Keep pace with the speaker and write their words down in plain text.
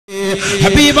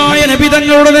ഹബീബായ നബി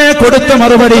തങ്ങളുടെ കൊടുത്ത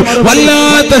മറുപടി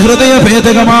വല്ലാത്ത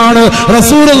ഹൃദയഭേദകമാണ്.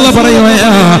 റസൂലുള്ളാഹി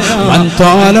പറയുകയാ മൻ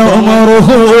ത്വാല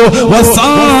ഉമറുഹു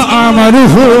വസാഅ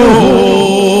അമലുഹു.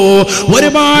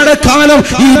 ഒരുപാട് കാലം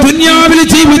ഈ ദുനിയാവിൽ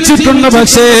ജീവിച്ചിട്ടുണ്ട്,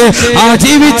 പക്ഷേ ആ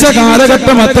ജീവിച്ച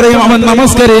കാലഘട്ടം അത്രയും അവൻ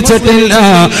നമസ്കരിച്ചിട്ടില്ല,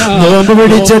 നോമ്പ്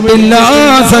പിടിച്ചിട്ടില്ല,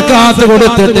 സകാത്ത്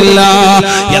കൊടുത്തിട്ടില്ല.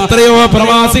 എത്രയോ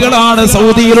പ്രവാസികളാണ്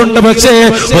സൗദിയിലുണ്ട്, പക്ഷേ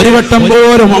ഒരു വട്ടം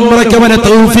പോലും ഉംറയ്ക്ക് അവന്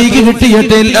തൗഫീഖ്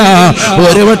കിട്ടിയിട്ടില്ല.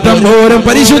 ഒരു വട്ടം പോലും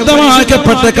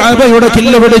പരിശുദ്ധമാക്കപ്പെട്ട കഅബയുടെ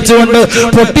കില്ല പിടിച്ചുകൊണ്ട്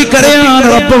പൊട്ടിക്കരയാൻ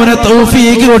റബ്ബവന്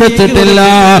തൗഫീഖ് കൊടുത്തിട്ടില്ല.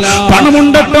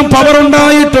 പണമുണ്ടിട്ടും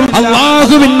പവറുണ്ടായിട്ടും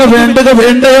അല്ലാഹുവിന്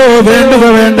വേണ്ടുകയോ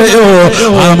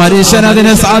ആ മനുഷ്യൻ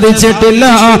അതിനെ സാധിച്ചിട്ടില്ല.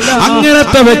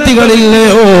 അങ്ങനത്തെ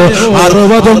വ്യക്തികളില്ലയോ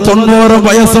 60ഉം 90ഉം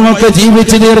വയസ്സുമൊക്കെ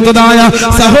ജീവിച്ചു തീർത്തതായ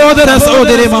സഹോദര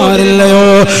സഹോദരിമാരില്ലയോ?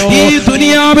 ഈ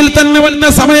ദുനിയാവിൽ തന്നെ വന്ന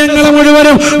സമയങ്ങൾ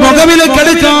മുഴുവനും മുഖവിൽ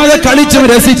കെടുക്കാതെ കളിച്ചും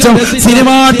രസിച്ചും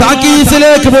സിനിമാ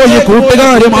ടാക്കീസിലേക്ക് പോയി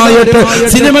കൂട്ടുകാരുമായിട്ട്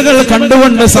സിനിമകൾ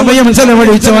കണ്ടുകൊണ്ട് സമയം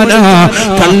ചെലവഴിച്ചവനാ.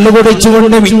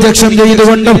 കള്ളുകുടിച്ചുകൊണ്ടും ഇഞ്ചക്ഷൻ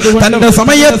ചെയ്തുകൊണ്ടും തന്റെ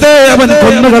സമയത്തെ അവൻ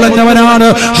കൊന്നുകളഞ്ഞവനാണ്.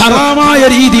 ഹറാമായ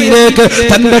രീതിയിലേക്ക്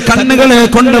തന്റെ കണ്ണുകളെ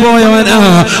കൊണ്ടുപോയവനാ.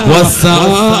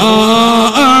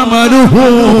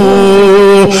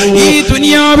 ഈ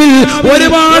ദുനിയാവിൽ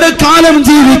ഒരുപാട് കാലം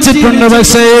ജീവിച്ചിട്ടുണ്ട്,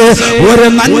 പക്ഷേ ഒരു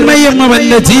നന്മയും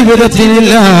അവന്റെ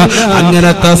ജീവിതത്തിലില്ല.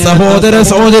 അങ്ങനത്തെ സഹോദര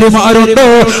സഹോദരിമാരുണ്ടോ?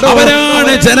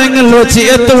 അവരാണ് ജനങ്ങൾ വെച്ച്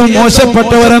ഏറ്റവും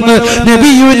മോശപ്പെട്ടവരെന്ന്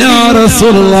നബിയുനാ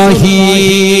റസൂലുള്ളാഹി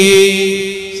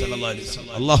സ്വല്ലല്ലാഹു അലൈഹി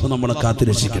വസല്ലം. അല്ലാഹു നമ്മളെ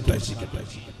കാത്തുരക്ഷിക്കട്ടെ.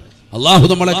 അല്ലാഹു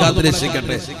നമ്മളെ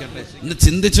കാത്തുരക്ഷിക്കട്ടെ. ഇന്ന്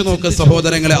ചിന്തിച്ചു നോക്ക്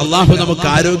സഹോദരങ്ങളെ, അല്ലാഹു നമുക്ക്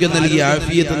ആരോഗ്യം നൽകി,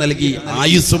 ആഫിയത്ത് നൽകി,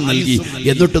 ആയുസ്സും നൽകി,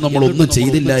 എന്നിട്ട് നമ്മൾ ഒന്നും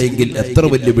ചെയ്തില്ല എങ്കിൽ എത്ര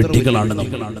വലിയ വെട്ടികളാണ്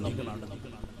നമ്മൾ.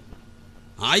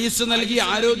 ആയുസ് നൽകി,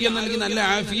 ആരോഗ്യം നൽകി, നല്ല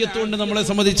ആഫിയത്തുണ്ട് നമ്മളെ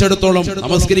സംബന്ധിച്ചിടത്തോളം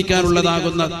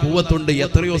നമസ്കരിക്കാനുള്ളതാകുന്ന കൂവത്തുണ്ട്.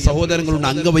 എത്രയോ സഹോദരങ്ങളുണ്ട്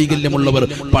അംഗവൈകല്യമുള്ളവർ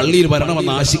പള്ളിയിൽ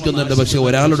വരണമെന്ന് ആശിക്കുന്നുണ്ട്, പക്ഷെ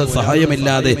ഒരാളുടെ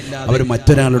സഹായമില്ലാതെ, അവർ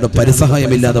മറ്റൊരാളുടെ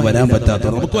പരിസഹായമില്ലാതെ വരാൻ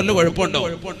പറ്റാത്തവർ. നമുക്ക് വല്ല കുഴപ്പമുണ്ടോ?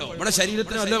 നമ്മുടെ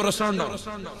ശരീരത്തിന് വല്ല പ്രശ്നമുണ്ടോ?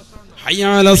 ഹയ്യ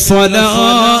അലസ് സ്വലാ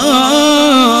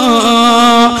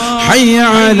ഹയ്യ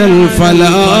അലൽ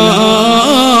ഫലാഹ്.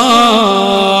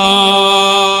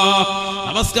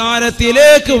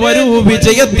 നമസ്കാരത്തിലേക്ക് വരൂ,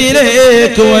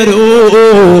 വിജയത്തിലേക്ക് വരൂ.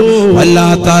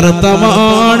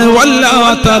 വല്ലാത്തർത്ഥമാണ്,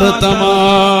 വല്ലാത്തർത്ഥമാണ്.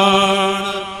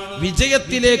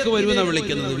 വിജയത്തിലേക്ക് വരൂ എന്നാണ്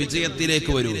വിളിക്കുന്നത്.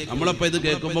 വിജയത്തിലേക്ക് വരൂ. നമ്മളപ്പോ ഇത്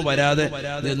കേൾക്കുമ്പോ വരാതെ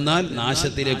എന്നാൽ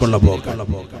നാശത്തിലേക്കുള്ള പോക്കാണ്.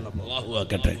 അല്ലാഹു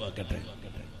ആക്കട്ടെ.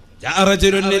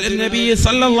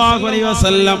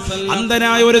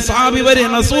 അന്ധനായ ഒരു സഹാബി വരെ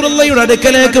റസൂലുള്ളാഹിയുടെ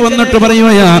അടുക്കലേക്ക് വന്നിട്ട്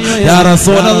പറയുകയാ, യാ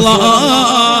റസൂലല്ലാഹ്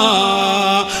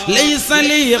ലൈസ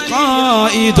ലീ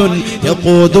ഖായിദുൻ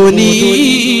യഖൂദുനി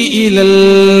ഇലൽ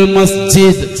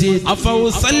മസ്ജിദ്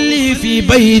അഫഉസല്ലി ഫീ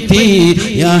ബൈതി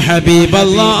യാ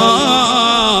ഹബീബല്ലാഹ്.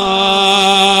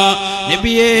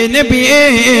 നബിയേ, നബിയേ,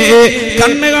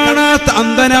 കണ്ണ് കാണാത്ത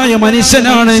അന്ധനായ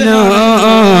മനുഷ്യനാണ്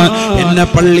ഞാൻ. എന്നെ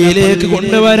പള്ളിയിലേക്ക്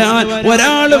കൊണ്ടുവരാൻ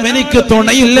ഒരാളും എനിക്ക്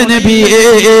തുണയില്ല നബിയേ.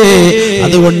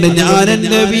 അതുകൊണ്ട് ഞാൻ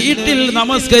എന്റെ വീട്ടിൽ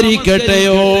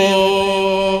നമസ്കരിക്കട്ടെയോ?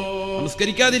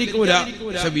 നമസ്കരിക്കാതിരിക്കൂല,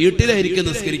 പക്ഷെ വീട്ടിലായിരിക്കും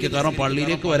നിസ്കരിക്കുക. കാരണം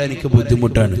പള്ളിയിലേക്ക് വരാൻ എനിക്ക്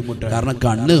ബുദ്ധിമുട്ടാണ്, കാരണം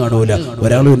കണ്ണ് കാണൂല,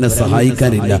 ഒരാളും എന്നെ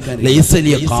സഹായിക്കാനില്ല.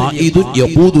 ലൈസലി ഖായിദുൻ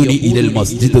യഖൂദുനി ഇലൽ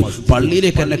മസ്ജിദ്,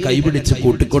 പള്ളിയിലേക്ക് എന്നെ കൈപിടിച്ച്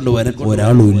കൂട്ടിക്കൊണ്ടുവരാൻ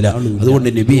ഒരാളും ഇല്ല. അതുകൊണ്ട്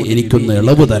നബി എനിക്കൊന്ന്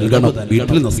ഇളവ് നൽകണം,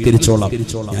 വീട്ടിൽ നിസ്കരിച്ചോളാം,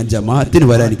 ഞാൻ ജമാഅത്തിന്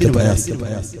വരാൻ എനിക്ക് പ്രയാസം.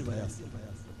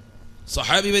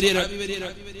 സ്വഹാബി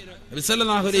നബി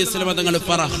സല്ലല്ലാഹു അലൈഹി വസല്ലം തങ്ങൾ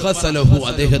ഫറഖസ ലഹു,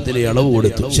 അദ്ദേഹത്തിന് ഇളവ്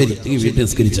കൊടുത്തു. ശരി, നീ വീട്ടിൽ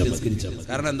നിസ്കരിച്ചാൽ.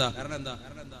 കാരണം എന്താ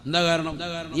കാരണം?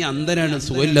 നീ അന്ധനാണ്,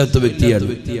 സുഖമില്ലാത്ത വ്യക്തിയാണ്,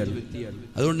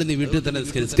 അതുകൊണ്ട് നീ വീട്ടിൽ തന്നെ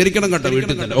നിസ്കരിക്കണം കേട്ടോ,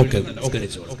 വീട്ടിൽ തന്നെ. ഓക്കെ,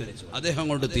 അദ്ദേഹം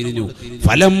അങ്ങോട്ട് തിരിഞ്ഞു.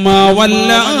 ഫലമ്മാ വല്ല,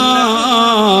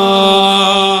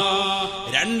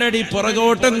 രണ്ടടി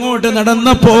പുറകോട്ടങ്ങോട്ട്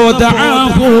നടന്നപ്പോ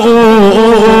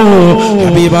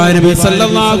ഹബീബായ നബി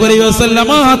സല്ലല്ലാഹു അലൈഹി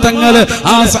വസല്ലമ തങ്ങൾ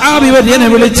ആ സഹാബി വര്യനെ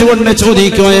വിളിച്ചുകൊണ്ട്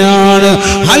ചോദിക്കുകയാണ്,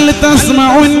 ഹൽ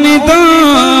തസ്മഉൻ നിദാ,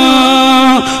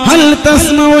 ഹൽ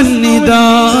തസ്മഉൻ നിദാ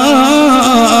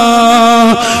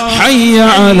ഹയ്യ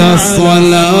അലസ്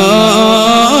സ്വലാഹ്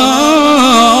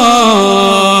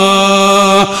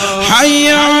ഹയ്യ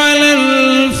അലൽ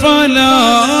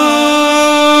ഫലാഹ്.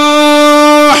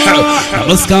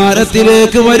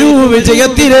 നമസ്കാരത്തിലേക്ക് വരൂ,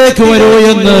 വിജയത്തിലേക്ക് വരൂ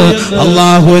എന്ന്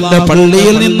അല്ലാഹുവിന്റെ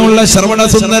പള്ളിയിൽ നിന്നുള്ള ശ്രവണ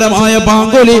സുന്ദരമായ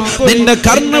ബാങ്കുലി നിന്റെ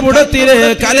കർണപുടത്തിലെ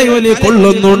കലയൊലി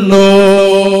കൊള്ളുന്നുണ്ടോ?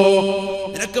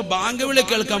 നിനക്ക് ബാങ്ക് വിളി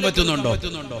കേൾക്കാൻ പറ്റുന്നുണ്ടോ?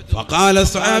 ഫഖാല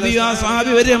സ്വഹാബി, ആ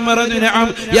സ്വഹാബി വരും പറഞ്ഞു, നഅം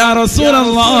യാ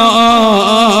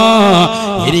റസൂലല്ലാഹ്,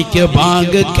 എനിക്ക്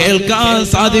ബാങ്ക് കേൾക്കാൻ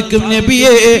സാധിക്കും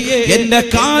നബിയേ. എന്റെ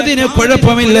കാതിന്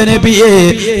കുഴപ്പമില്ല നബിയേ,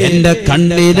 എന്റെ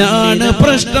കണ്ണിനാണ്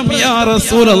പ്രശ്നം യാ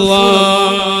റസൂലല്ലാഹ്.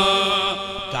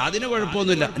 അതിന്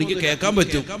കുഴപ്പമൊന്നുമില്ല, എനിക്ക് കേൾക്കാൻ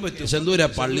പറ്റും. പക്ഷെ എന്തൂരാ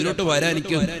പള്ളിയിലോട്ട് വരാൻ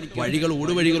എനിക്ക്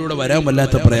ഊടുവഴികളിലൂടെ വരാൻ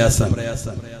വല്ലാത്ത പ്രയാസം.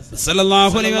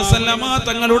 സല്ലല്ലാഹു അലൈഹി വസല്ലമ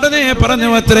തങ്ങൾ ഉടനെ പറഞ്ഞു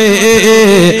അത്രേ,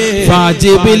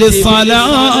 ഫാജിബിൽ സലാ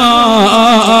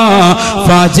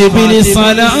ഫാജിബിൽ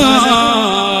സലാ,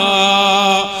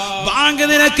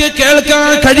 നിനക്ക്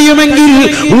കേൾക്കാൻ കഴിയുമെങ്കിൽ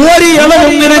ഒരു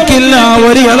ഇളവും നിനക്കില്ല,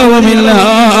 ഒരു ഇളവുമില്ല.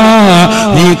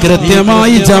 നീ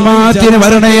കൃത്യമായി ജമാഅത്തിന്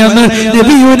വരണേയെന്ന്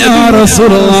നബിയുനാ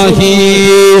റസൂലുള്ളാഹി.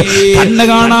 കണ്ണ്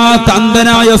കാണാത്ത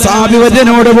അന്ധനായ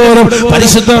സാബിവര്യനോട് പോലും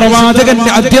പരിശുദ്ധ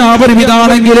പ്രവാചകന്റെ അധ്യാപനം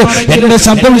ഇതാണെങ്കിൽ എന്റെ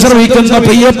ശബ്ദം ശ്രവിക്കുന്ന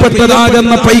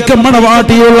പ്രിയപ്പെട്ടതാകുന്ന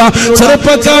പൈക്കമ്മണവാട്ടിയുള്ള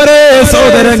ചെറുപ്പക്കാരെ,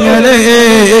 സഹോദരങ്ങളെ,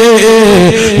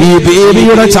 ഈ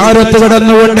ബേബിയുടെ ചാരത്ത്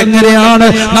കിടന്നുകൊണ്ട് എങ്ങനെയാണ്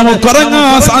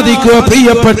നമുക്കുറങ്ങാൻ സാധിക്കുക?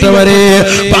 പ്രിയപ്പെട്ടവരെ,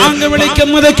 ബാങ്ക്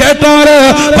വിളിക്കുന്നത് കേട്ടാല്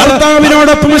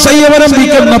ഭർത്താവിനോടൊപ്പം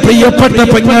ശയ്യവരംഭിക്കുന്ന പ്രിയപ്പെട്ട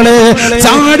പെങ്ങളെ,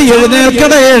 ചാടി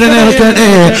എഴുന്നേൽക്കണേ, എഴുന്നേൽക്കണേ,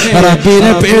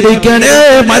 റബ്ബിനെ പേടിക്കണേ,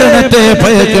 മരണത്തെ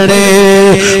ഭയക്കണേ.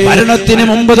 മരണത്തിന്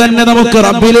മുമ്പ് തന്നെ നമുക്ക്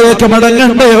റബ്ബിലേക്ക്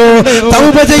മടങ്ങണ്ടയോ?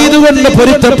 തൗബ ചെയ്തുകൊണ്ട്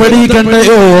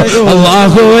പൊരുത്തപ്പെടിക്കണ്ടയോ?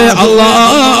 അല്ലാഹുവേ അല്ലാ,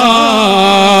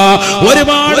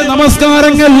 ഒരുപാട്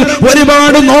നമസ്കാരങ്ങൾ,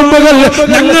 ഒരുപാട് നോമ്പുകൾ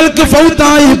ഞങ്ങൾക്ക്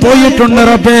ഫൗത്തായി പോയിട്ടുണ്ട്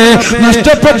റബ്ബേ,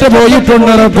 നഷ്ടപ്പെട്ടു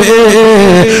പോയിട്ടുണ്ട് റബ്ബേ.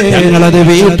 ഞങ്ങളത്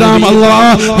വീട്ടാം അല്ലാ.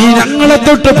 നീ ഞങ്ങളെ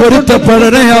തൊട്ട്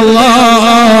പൊരുത്തപ്പെടണേ അല്ലാ,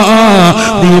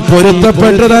 നീ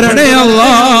പൊരുത്തപ്പെട്ടു തരണേ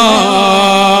അല്ലാ.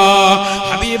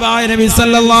 നബി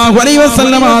സല്ലല്ലാഹു അലൈഹി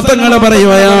വസല്ലമ തങ്ങൾ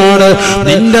പറയുകയാണ്,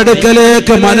 നിന്റെ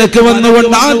അടുക്കലേക്ക് മലക്ക്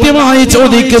വന്നുകൊണ്ട് ആദ്യമായി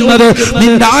ചോദിക്കുന്നത്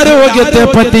നിന്റെ ആരോഗ്യത്തെ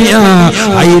പറ്റിയാ.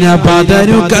 ഐന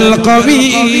ബദനുകൽ ഖവി,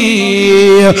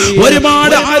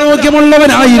 ഒരുപാട്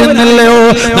ആരോഗ്യമുള്ളവനായിരുന്നല്ലയോ,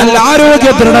 നല്ല ആരോഗ്യ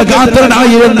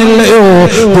ദൃഢഗാത്രനായിരുന്നില്ലയോ,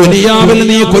 ദുനിയാവിൽ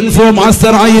നീ കുൻഫു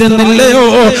മാസ്റ്റർ ആയിരുന്നില്ലയോ,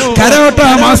 കരാട്ട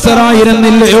മാസ്റ്റർ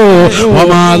ആയിരുന്നില്ലയോ,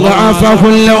 വമാ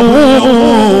ദഅഫഹുല്ലൂ,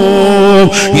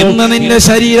 ഇന്ന് നിന്റെ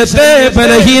ശരീരത്തെ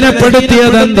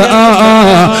ബലഹീനപ്പെടുത്തിയതെന്താ?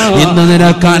 ഇന്ന്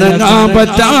നിനക്ക് അനങ്ങാൻ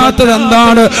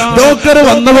പറ്റാത്തതെന്താണ്? ഡോക്ടർ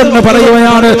വന്നുകൊണ്ട്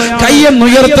പറയുകയാണ്,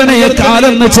 കയ്യെന്നുയർത്തണേ,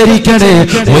 കാലെന്ന് ചരിക്കണേ,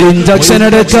 ഒരു ഇഞ്ചക്ഷൻ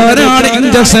എടുക്കാനാണ്,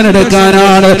 ഇഞ്ചക്ഷൻ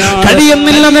എടുക്കാനാണ്.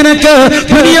 കഴിയുന്നില്ല നിനക്ക്.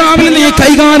 ദുനിയാവിൽ നീ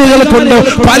കൈകാലുകൾ കൊണ്ട്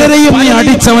പലരെയും നീ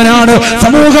അടിച്ചവനാണ്,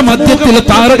 സമൂഹ മധ്യത്തിൽ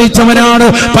താറടിച്ചവനാണ്,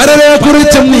 പലരെ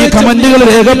കുറിച്ചും നീ കമന്റുകൾ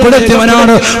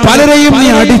രേഖപ്പെടുത്തിയവനാണ്, പലരെയും നീ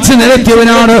അടിച്ചു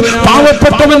നിരത്തിയവനാണ്,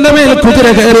 പാവപ്പെട്ടവന്റെ മേൽ കുതിര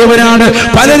കയറിയവനാണ്,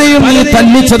 പലരെയും നീ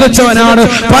തല്ലിച്ചതച്ചവനാണ്,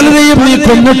 പലരെയും നീ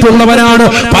കൊന്നിട്ടുള്ളവനാണ്,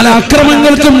 പല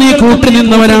അക്രമങ്ങൾക്കും നീ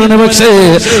കൂട്ടുനിന്നവനാണ്. പക്ഷേ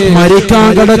മരിക്കാൻ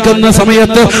കിടക്കുന്ന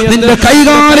സമയത്ത് നിന്റെ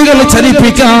കൈകാലുകൾ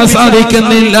ചലിപ്പിക്കാൻ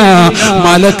സാധിക്കുന്നില്ല.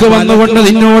 മലക്ക് വന്നുകൊണ്ട്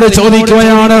നിന്നോട്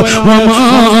ചോദിക്കുകയാണ്,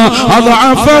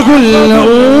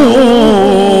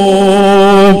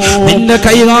 നിന്റെ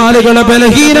കൈകാലുകളെ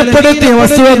ബലഹീനപ്പെടുത്തിയ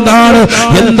വസ്തു എന്താണ്?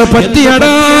 എന്ത്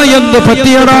പറ്റിയടാ, എന്ത്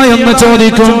പറ്റിയടാ എന്ന്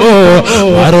ചോദിക്കുമ്പോ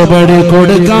മറുപടി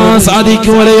കൊടുക്കാൻ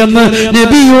സാധിക്കൂലെ എന്ന്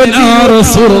നബിയുനാ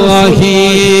റസൂലുള്ളാഹി.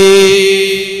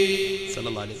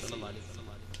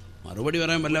 മറുപടി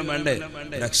പറയാൻ വല്ലതും വേണ്ടേ?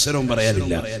 അക്ഷരവും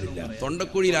പറയാനില്ല.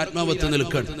 തൊണ്ടക്കുഴിയിൽ ആത്മാവത്ത്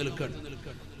നിൽക്കണം.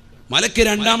 മലക്ക്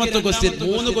രണ്ടാമത്തെ ക്വസ്റ്റ്യൻ,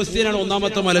 3 ക്വസ്റ്റ്യനാണ്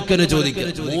ഒന്നാമത്തെ മലക്കിനെ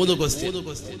ചോദിക്കുന്നത്. 3 ക്വസ്റ്റ്യൻ.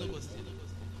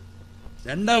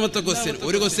 രണ്ടാമത്തെ ക്വസ്റ്റ്യൻ,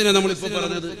 ഒരു ക്വസ്റ്റ്യനെ നമ്മളിപ്പോ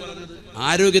പറഞ്ഞത്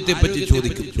ആരോഗ്യത്തെ പറ്റി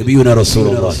ചോദിക്കും നബിയുനാ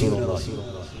റസൂലുള്ളാഹി.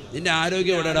 നിന്റെ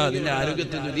ആരോഗ്യം എവിടെടാ? നിന്റെ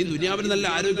ആരോഗ്യത്തിൽ നീ ദുനിയാവിൽ നല്ല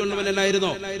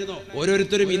ആരോഗ്യമുള്ളവനല്ലായിരുന്നോ?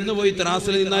 ഓരോരുത്തരും ഇന്ന് പോയി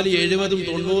ത്രാസിൽ നിന്നാൽ 70,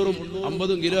 90,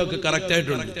 50 കിലോ ഒക്കെ കറക്റ്റ്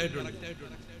ആയിട്ടുണ്ട്.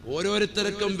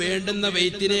 ഓരോരുത്തർക്കും വേണ്ടുന്ന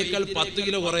വെയിറ്റിനേക്കാൾ 10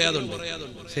 കിലോ കുറയാതുണ്ട്.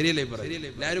 ശരിയല്ലേ?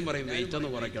 എല്ലാരും പറയും വെയിറ്റ് ഒന്ന്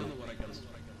കുറയ്ക്കണം.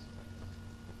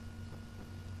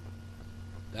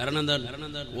 കാരണം എന്താണ്?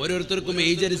 ഓരോരുത്തർക്കും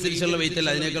ഏജ് അനുസരിച്ചുള്ള വെയിറ്റ് അല്ല,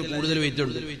 അതിനേക്കാൾ കൂടുതൽ വെയിറ്റ്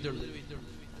ഉണ്ട്.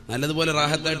 നല്ലതുപോലെ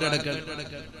റാഹത്തായിട്ട് അടക്കാൻ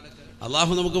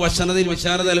അള്ളാഹു നമുക്ക് വശനതയിൽ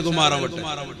വിശാലത നൽകുമാറാവട്ടെ.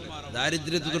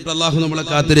 ദാരിദ്ര്യത്തെ തൊട്ട് അള്ളാഹു നമ്മളെ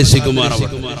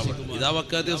കാത്തുരക്ഷിക്കുമാറാവട്ടെ. ഇതാ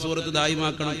വക്കാത്തിയ സൂറത്ത്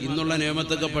ദായിമാക്കണം. ഇന്നുള്ള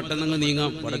നിയമത്തൊക്കെ പെട്ടെന്ന്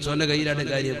നീങ്ങാം. പടച്ചോന്റെ കയ്യിലാണ്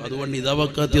കാര്യം. അതുകൊണ്ട് ഇതാ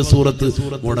വക്കാത്തിയ സൂറത്ത്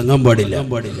മുടങ്ങാൻ പാടില്ല.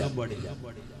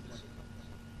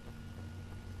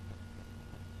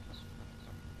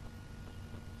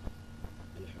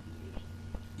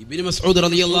 ഇബ്നു മസ്ഊദ്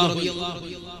റളിയല്ലാഹു അൻഹു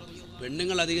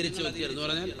പെണ്ണുങ്ങൾ അധികരിച്ച വ്യക്തിയാണെന്ന്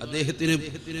പറഞ്ഞാൽ അദ്ദേഹത്തിന്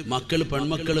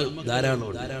പെൺമക്കള്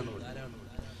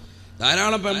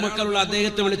ധാരാളം പെൺമക്കളുള്ള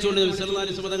അദ്ദേഹത്തെ വിളിച്ചുകൊണ്ട് നബി സല്ലല്ലാഹു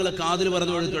അലൈഹി വസല്ലം തങ്ങളെ കാതിൽ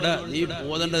പറഞ്ഞു കൊടുക്കടാ, നീ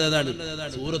ഓതേണ്ടത് ഏതാണ്?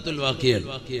 സൂറത്തുൽ വാഖിയാണ്.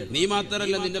 നീ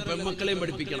മാത്രമല്ല നിന്റെ പെൺമക്കളെയും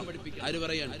പഠിപ്പിക്കണം. ആര്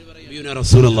പറയാണ്? നബിയുനാ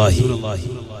റസൂലുള്ളാഹി സ്വല്ലല്ലാഹു അലൈഹി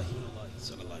വസല്ലം.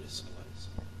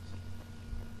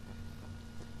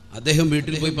 അദ്ദേഹം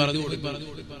വീട്ടിൽ പോയി പറഞ്ഞു കൊടുത്തു,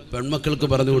 പെൺമക്കൾക്ക്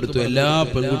പറഞ്ഞു കൊടുത്തു. എല്ലാ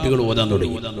പെൺകുട്ടികളും ഓതാൻ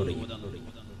തുടങ്ങി.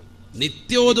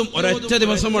 നിത്യോതും ഒരൊറ്റ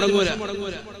ദിവസം മുടങ്ങൂല.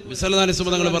 നബി സല്ലല്ലാഹു അലൈഹി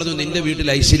വസല്ലം തങ്ങൾ പറഞ്ഞു, നിന്റെ വീട്ടിൽ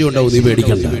ഐശ്വര്യം ഉണ്ടാവും, നീ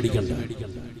പേടിക്കണ്ട.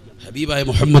 ഹബീബായ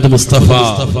മുഹമ്മദ് മുസ്തഫ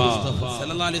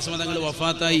സല്ലല്ലാഹു സല്ലല്ലാഹു അലൈഹി വസല്ലം തങ്ങൾ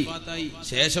വഫാത്തായി.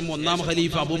 ശേഷം ഒന്നാം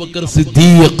ഖലീഫ അബൂബക്കർ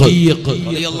സിദ്ദീഖ്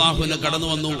റളിയല്ലാഹു അൻഹു കടന്നു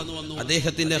വന്നു.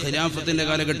 അദ്ദേഹത്തിന്റെ ഖിലാഫത്തിന്റെ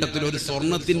കാലഘട്ടത്തിൽ ഒരു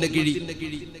സ്വർണത്തിന്റെ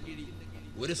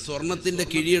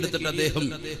കിഴി എടുത്തിട്ട് അദ്ദേഹം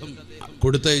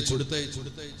കൊടുത്തയച്ചു.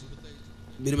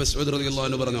 ഇബ്നു മസ്ഊദ് റളിയല്ലാഹു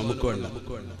അൻഹു പറഞ്ഞു, നമുക്ക്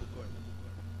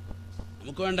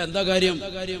വേണ്ട. എന്താ കാര്യം?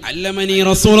 അല്ലമനി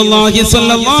റസൂലുള്ളാഹി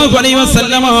സ്വല്ലല്ലാഹു അലൈഹി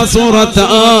വസല്ലം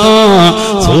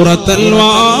സൂറത്തുൽ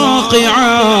വാഖിഅ.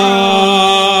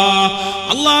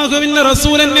 അല്ലാഹുവിന്റെ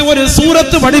റസൂൽ എന്നെ ഒരു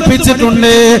സൂറത്ത്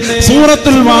പഠിപ്പിച്ചിട്ടുണ്ട്.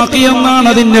 സൂറത്തുൽ വാഖിഅ എന്നാണ്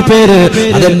അതിന്റെ പേര്.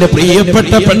 അതെന്റെ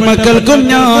പ്രിയപ്പെട്ട പെൺമക്കൾക്കും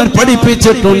ഞാൻ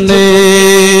പഠിപ്പിച്ചിട്ടുണ്ട്.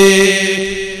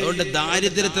 അതുകൊണ്ട്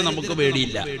ദാരിദ്ര്യത്തെ നമുക്ക്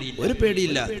പേടിയില്ല, ഒരു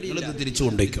പേടിയില്ല. നിങ്ങളിത് തിരിച്ചു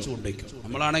കൊണ്ടേക്കും.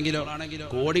 നമ്മളാണെങ്കിലോ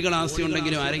കോടികൾ ആസ്തി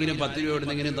ഉണ്ടെങ്കിലും ആരെങ്കിലും 10 രൂപ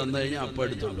എവിടെന്നെങ്കിലും തന്നു കഴിഞ്ഞാൽ അപ്പം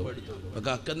എടുത്തോണ്ടോ. അപ്പൊ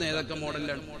കക്കുന്ന ഏതൊക്കെ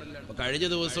മോഡലാണ്. കഴിഞ്ഞ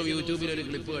ദിവസം യൂട്യൂബിൽ ഒരു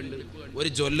ക്ലിപ്പ് കണ്ട്, ഒരു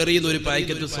ജ്വല്ലറിയിൽ നിന്ന് ഒരു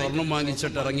പാക്കറ്റ് സ്വർണം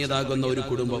വാങ്ങിച്ചിട്ട് ഇറങ്ങിയതാകുന്ന ഒരു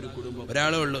കുടുംബം.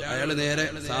 ഒരാളേ ഉള്ളൂ. അയാൾ നേരെ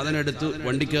സാധനം എടുത്തു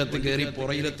വണ്ടിക്കകത്ത് കയറി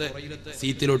പുറയിലത്തെ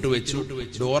സീറ്റിലോട്ട് വെച്ചു,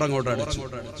 ഡോറങ്ങോട്ട് അടച്ചു.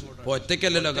 അപ്പൊ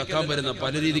ഒറ്റയ്ക്കല്ലല്ലോ കക്കാൻ വരുന്നത്,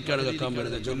 പല രീതിക്കാണ് കക്കാൻ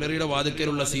വരുന്നത്. ജ്വല്ലറിയുടെ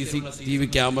വാതിക്കലുള്ള CCTV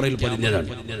ക്യാമറയിൽ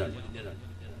പതിഞ്ഞതാണ്.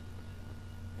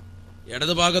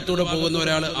 ഇടത് ഭാഗത്തൂടെ പോകുന്ന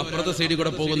ഒരാൾ, അപ്പുറത്തെ സൈഡിൽ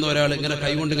കൂടെ പോകുന്ന ഒരാൾ ഇങ്ങനെ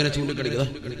കൈകൊണ്ട് ഇങ്ങനെ ചൂണ്ടിക്കടിക്കുക,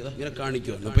 ഇങ്ങനെ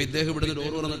കാണിക്കുകയാണ്. അപ്പൊ ഇദ്ദേഹം ഇവിടുന്ന്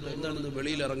ഡോർ തുറന്നിട്ട് എന്താണെന്ന്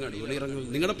വെളിയിൽ ഇറങ്ങും,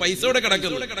 നിങ്ങളുടെ പൈസ ഇവിടെ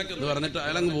കിടക്കുന്നു എന്ന് പറഞ്ഞിട്ട്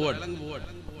അയാളങ്ങ് പോവാണ്.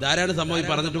 ധാരാളം സംഭവം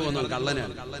പറഞ്ഞിട്ട് പോകുന്നതാണ്,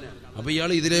 കള്ളനാണ്. അപ്പൊ ഇയാൾ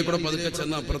ഇതിലേക്കൂടെ പതുക്കെ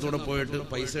ചെന്ന് അപ്പുറത്തൂടെ പോയിട്ട്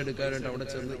പൈസ എടുക്കാനായിട്ട് അവിടെ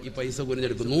ചെന്ന് ഈ പൈസ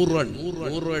കുനിഞ്ഞെടുക്കും.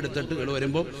 100 രൂപ എടുത്തിട്ട് ഇയാൾ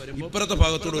വരുമ്പോൾ ഇപ്പുറത്തെ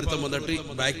ഭാഗത്തൂടെ ഒരുത്തം വന്നിട്ട്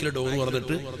ബാക്കിൽ ഡോർ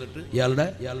തുറന്നിട്ട് ഇയാളുടെ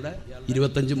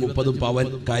 25-30 പവൻ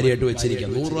കാര്യമായിട്ട് വെച്ചിരിക്കുക.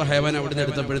 100 രൂപ ഹേവൻ അവിടെ നിന്ന്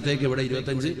എടുത്തപ്പോഴത്തേക്ക് ഇവിടെ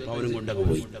 25 പവനും കൊണ്ടൊക്കെ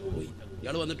പോയി.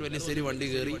 ഇയാൾ വന്നിട്ട് വലിയ ശരി വണ്ടി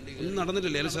കയറി, ഒന്നും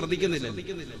നടന്നിട്ടില്ല, അയാൾ ശ്രദ്ധിക്കുന്നില്ല.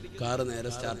 കാറ് നേരെ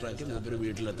സ്റ്റാർട്ടാക്കി മൂപ്പര്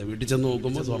വീട്ടിലെത്താം. വീട്ടിൽ ചെന്ന്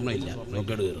നോക്കുമ്പോൾ സ്വർണ്ണം ഇല്ല,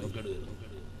 റോക്കറ്റ് കയറി.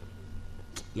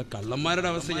 അല്ല, കള്ളന്മാരുടെ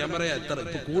അവസ്ഥ ഞാൻ പറയാം. എത്ര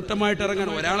ഇപ്പൊ കൂട്ടമായിട്ട്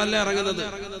ഇറങ്ങണം, ഒരാളല്ല ഇറങ്ങുന്നത്.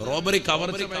 റോബറി,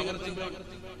 കവർച്ച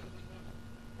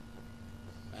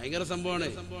ഭയങ്കര സംഭവമാണ്.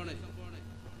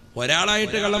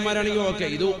 ഒരാളായിട്ട് കള്ളന്മാരാണെങ്കിൽ ഓക്കെ.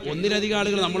 ഇത് ഒന്നിലധികം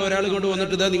ആളുകൾ, നമ്മൾ ഒരാൾ കൊണ്ട്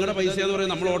വന്നിട്ട് ഇതാ നിങ്ങളുടെ പൈസ എന്ന്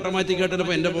പറയും, നമ്മൾ ഓട്ടോമാറ്റിക് ആയിട്ട്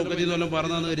ഇപ്പൊ എന്റെ പോക്കറ്റിൽ നിന്ന് വല്ലതും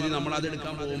പറഞ്ഞതെന്ന് കരുതി നമ്മൾ അത്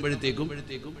എടുക്കാൻ പോകുമ്പോഴത്തേക്കും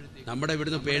നമ്മുടെ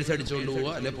ഇവിടുന്ന് പേഴ്സ് അടിച്ചുകൊണ്ട് പോവുക,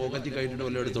 അല്ലെ പോക്കറ്റിൽ കയറ്റിട്ട്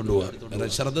വല്ലതും എടുത്തോണ്ട് പോവുക.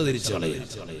 ശ്രദ്ധ തിരിച്ചു കളയുക.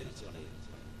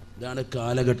 ഇതാണ്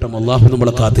കാലഘട്ടം. അള്ളാഹു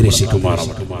നമ്മളെ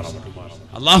കാത്തിരക്ഷിക്കുമാറാവട്ടെ.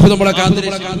 അള്ളാഹു നമ്മളെ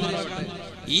കാത്തിരക്ഷിക്കുമാറാവട്ടെ.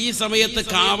 ഈ സമയത്ത്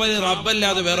കാവൽ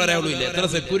റബ്ബല്ലാതെ വേറെ ഒരാളും ഇല്ല. എത്ര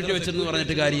സെക്യൂരിറ്റി വെച്ചെന്ന്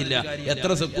പറഞ്ഞിട്ട് കാര്യമില്ല. എത്ര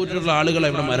സെക്യൂരിറ്റി ഉള്ള ആളുകൾ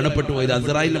ഇവിടെ മരണപ്പെട്ടു പോയത്.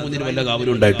 അസ്രായേലിന്റെ മുന്നിൽ വല്ല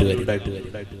കാവലും ഉണ്ടായിട്ട് കാര്യം.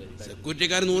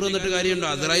 സെക്യൂരിറ്റിക്കാർ 100 എന്നിട്ട് കാര്യമുണ്ടോ?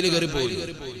 അസ്രായേൽ കയറി പോയി.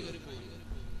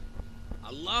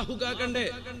 അള്ളാഹു കാക്കണ്ടേ?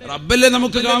 റബ്ബല്ലേ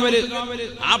നമുക്ക് കാവല്.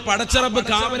 ആ പടച്ച റബ്ബ്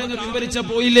കാവലെന്ന് വിവരിച്ച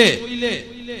പോയില്ലേ?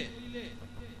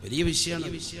 വലിയ വിഷയമാണ്.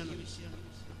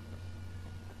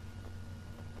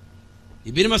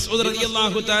 ഇബ്നു മസ്ഊദ്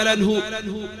റളിയല്ലാഹു തആല അൻഹു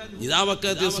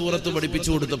ഇദാവക്കത്തെ സൂറത്ത് പഠിപ്പിച്ചു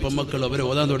കൊടുത്തപ്പോൾ മക്കൾ അവർ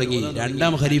ഓതാൻ തുടങ്ങി.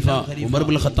 രണ്ടാം ഖലീഫ ഉമർ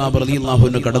ഇബ്നുൽ ഖത്താബ് റളിയല്ലാഹു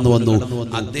അൻഹു കടന്നു വന്നു.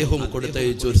 അദ്ദേഹം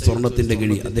കൊടുത്തയച്ച ഒരു സ്വർണത്തിന്റെ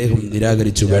കിഴി അദ്ദേഹം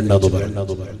നിരാകരിച്ചു. വേണ്ടെന്ന് പറഞ്ഞു.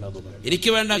 എനിക്ക്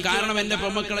വേണ്ട, കാരണം എന്റെ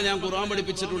പെൺമക്കളെ ഞാൻ ഖുർആൻ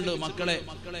പഠിപ്പിച്ചിട്ടുണ്ട്.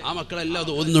 ആ മക്കളെല്ലാം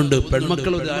അത് ഓതുന്നുണ്ട്.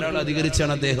 പെൺമക്കൾ ധാരാളം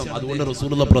അധികരിച്ചാണ് അദ്ദേഹം. അതുകൊണ്ട്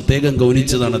റസൂലുള്ളാഹി പ്രത്യേകം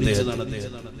ഗൗനിച്ചതാണ് അദ്ദേഹം.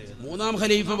 മൂന്നാം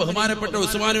ഖലീഫ ബഹുമാനപ്പെട്ട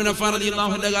ഉസ്മാൻ ഇബ്നു അഫ്ഫാൻ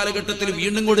റളിയല്ലാഹു അൻഹു കാലഘട്ടത്തിൽ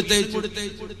വീണ്ടും കൊടുത്തയച്ചു.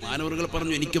 മാനവറുകൾ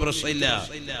പറഞ്ഞു, എനിക്ക് പ്രശ്നമില്ല.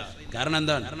 കാരണം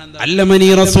എന്താണ്? അല്ലമനി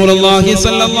റസൂലുള്ളാഹി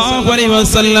സ്വല്ലല്ലാഹു അലൈഹി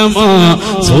വസല്ലം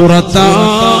സൂറത്താ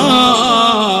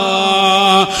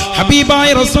ഹബീബായ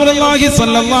റസൂലുള്ളാഹി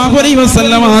സ്വല്ലല്ലാഹു അലൈഹി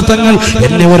വസല്ലം തങ്ങൾ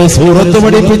എന്നെ ഒരു സൂറത്ത്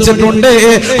പഠിപ്പിച്ചിട്ടുണ്ട്.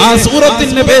 ആ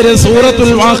സൂറത്തിന്റെ പേര്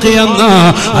സൂറത്തുൽ വാഖിഅ എന്ന.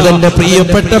 അതെന്റെ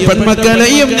പ്രിയപ്പെട്ട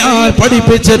പെൺമക്കളെയും ഞാൻ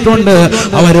പഠിപ്പിച്ചിട്ടുണ്ട്.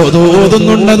 അവർ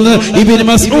ഓതുന്നുണ്ടെന്ന് ഇബ്നു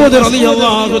മസ്ഊദ്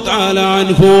റളിയല്ലാഹു തആല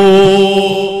അൻഹു.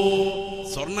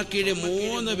 സ്വർണ്ണക്കീഴ്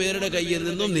 3 പേരുടെ കയ്യിൽ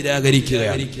നിന്നും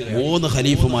നിരാകരിക്കുകയാണ്. 3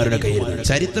 ഖലീഫമാരുടെ കയ്യിൽ നിന്ന്.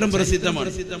 ചരിത്രം പ്രസിദ്ധമാണ്.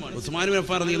 ഉസ്മാൻ ഇബ്നു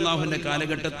അഫ്ഫാൻ റളിയല്ലാഹു അൻഹുവിന്റെ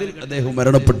കാലഘട്ടത്തിൽ അദ്ദേഹം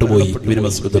മരണപ്പെട്ടു പോയി. ഇബ്നു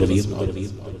മസ്ഊദ് റളിയല്ലാഹു അൻഹു.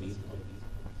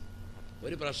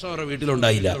 ഒരു പ്രശ്നം അവരുടെ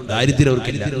വീട്ടിലുണ്ടായില്ല, ദാരിദ്ര്യം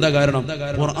അവർക്കില്ല. എന്താ കാരണം?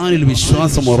 ഖുർആനിൽ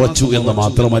വിശ്വാസം ഉറച്ചു എന്ന്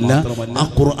മാത്രമല്ല, ആ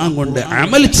ഖുർആൻ കൊണ്ട്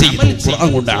അമൽ ചെയ്തു.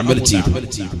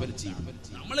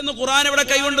 നമ്മളിന്ന് ഖുർആൻ ഇവിടെ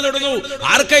കൈകൊണ്ട് തൊടുന്നു.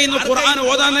 ആർക്കൈന്ന് ഖുർആൻ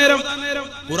ഓതാൻ നേരം?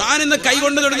 ഖുർആൻ ഇന്ന്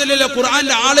കൈകൊണ്ട് തൊടുന്നില്ലല്ലോ.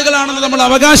 ഖുർആന്റെ ആളുകളാണെന്ന് നമ്മൾ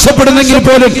അവകാശപ്പെടുന്നെങ്കിൽ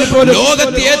പോലും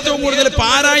ലോകത്ത് ഏറ്റവും കൂടുതൽ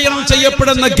പാരായണം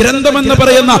ചെയ്യപ്പെടുന്ന ഗ്രന്ഥമെന്ന്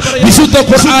പറയുന്ന വിശുദ്ധ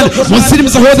ഖുർആൻ മുസ്ലിം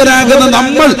സഹോദരാകുന്ന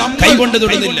നമ്മൾ കൈകൊണ്ട്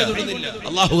തൊടുന്നില്ല.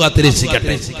 അല്ലാഹു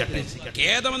കാത്തിരക്ഷിക്കട്ടെ.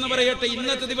 ഖേദമെന്ന് പറയട്ടെ,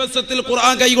 ഇന്നത്തെ ദിവസത്തിൽ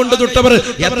ഖുർആൻ കൈകൊണ്ട് തൊട്ടവർ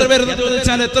എത്ര പേരെന്ന്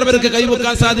ചോദിച്ചാൽ എത്ര പേർക്ക്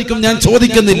കൈവെക്കാൻ സാധിക്കും? ഞാൻ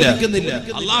ചോദിക്കുന്നില്ല.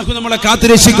 അല്ലാഹു നമ്മളെ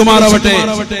കാത്തിരക്ഷിക്കുമാറാവട്ടെ.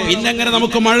 പിന്നെങ്ങനെ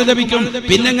നമുക്ക് മഴ ലഭിക്കും?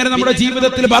 പിന്നെങ്ങനെ നമ്മുടെ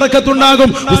ജീവിതത്തിൽ ബറക്കത്തുണ്ടാകും?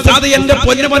 ഉസ്താദ് എന്റെ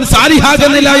പൊന്നുമൻ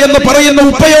സാലിഹാകുന്നില്ല എന്ന് പറയുന്ന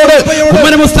ഉപ്പയോട്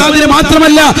ഉമ്മനും ഉസ്താദിന്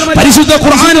മാത്രമല്ല പരിശുദ്ധ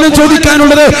ഖുർആനിനും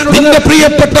ചോദിക്കാനുള്ളത്, നിന്റെ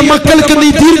പ്രിയപ്പെട്ട മക്കൾക്ക് നീ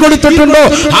ദീൻ കൊടുത്തിട്ടുണ്ടോ?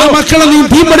 ആ മക്കളെ നീ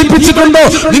ദീൻ പഠിപ്പിച്ചിട്ടുണ്ടോ?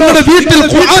 നിങ്ങളുടെ വീട്ടിൽ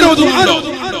ഖുർആൻ ഓതുന്നുണ്ടോ?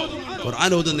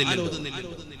 ഖുർആൻ ഓതുന്നില്ല.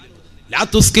 لا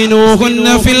تسكنوهن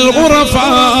في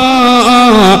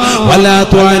الغرفاء ولا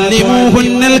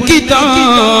تعلموهن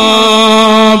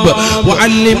الكتاب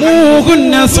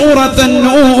وعلموهن سورة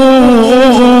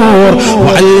النور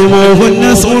وعلموهن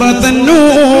سورة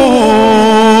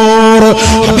النور.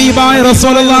 ഹബീബായ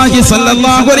റസൂലുള്ളാഹി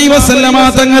സ്വല്ലല്ലാഹു അലൈഹി വസല്ലമ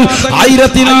തങ്ങൾ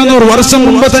 1400 വർഷം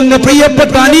മുമ്പ് തന്നെ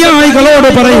പ്രിയപ്പെട്ട അനുയായികളോട്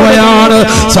പറയുകയാണ്,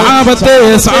 സഹാബത്തെ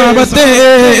സഹാബത്തെ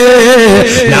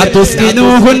ലാ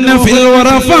തുസ്കിനൂഹുന്ന ഫിൽ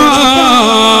വറഫാ,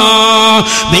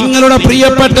 നിങ്ങളുടെ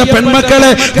പ്രിയപ്പെട്ട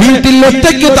പെൺമക്കളെ വീട്ടിൽ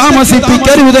ഒറ്റയ്ക്ക്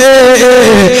താമസിപ്പിക്കരുതേ.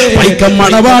 വൈക്കം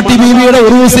മണവാട്ടി ബീവിയുടെ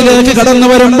ഉറൂസിലേക്ക് കടന്നു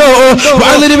വരുമ്പോ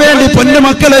അതിനു വേണ്ടി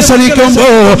പൊന്നുമക്കളെ ക്ഷണിക്കുമ്പോ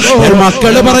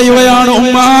മക്കള് പറയുകയാണ്,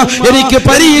 ഉമ്മ എനിക്ക്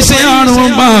പരീക്ഷയാണ്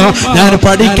ഉമ്മ, ഞാൻ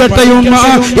പഠിക്കട്ടെ ഉമ്മ,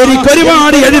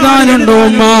 എനിക്കൊരുപാട് എഴുതാനുണ്ട്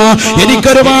ഉമ്മ,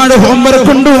 എനിക്കൊരുപാട്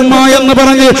ഹോംവർക്ക് ഉണ്ട് ഉമ്മ എന്ന്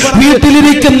പറഞ്ഞ്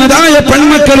വീട്ടിലിരിക്കുന്നതായ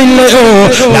പെൺമക്കളില്ലയോ,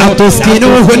 ലാ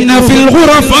തുസ്കിനൂഹുന്ന ഫിൽ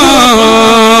ഖുറഫാ,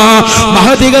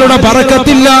 മഹദികളുടെ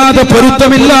ബറക്കത്തില്ലാതെ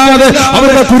പൊരുത്തമില്ലാതെ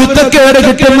അവരുടെ കുരുത്തക്കേട്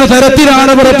കിട്ടുന്ന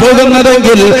തരത്തിലാണ് അവർ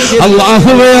പോകുന്നതെങ്കിൽ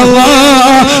അല്ലാഹുവേ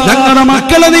അല്ലാഹ് ഞങ്ങളുടെ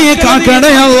മക്കളെ നീ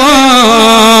കാക്കണേ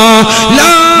അല്ലാഹ്.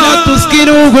 ലാ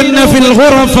തുസ്കിനൂഹുന്ന ഫിൽ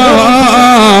ഖുറഫാ,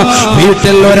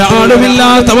 വീട്ടിൽ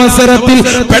ഒരാളുമില്ലാത്ത അവസരത്തിൽ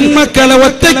പെൺമക്കളെ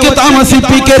ഒറ്റയ്ക്ക്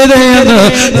താമസിപ്പിക്കരുതേ എന്ന്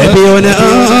നബിയുനാ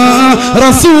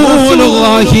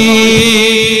റസൂലുള്ളാഹി.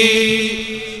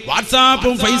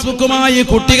 വാട്സാപ്പും ഫേസ്ബുക്കുമായി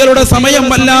കുട്ടികളുടെ സമയം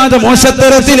വല്ലാതെ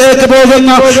മോശത്തരത്തിലേക്ക്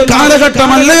പോകുന്ന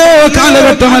കാലഘട്ടമല്ലയോ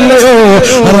കാലഘട്ടമല്ലയോ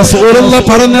റസൂലുള്ള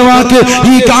പറഞ്ഞ വാക്ക്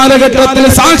ഈ കാലഘട്ടത്തിൽ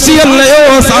സാക്ഷിയല്ലയോ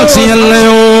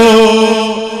സാക്ഷിയല്ലയോ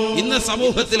ഇന്ന്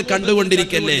സമൂഹത്തിൽ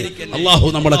കണ്ടുകൊണ്ടിരിക്കല്ലേ. അള്ളാഹു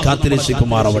നമ്മളെ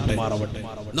കാത്തിരക്ഷിക്കുമാറാവട്ടെ.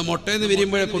 ഇന്ന് മുട്ടയെന്ന്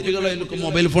വിരിയുമ്പോഴേ കുട്ടികളെ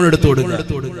മൊബൈൽ ഫോൺ എടുത്തു കൊടുക്കുക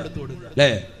അല്ലേ.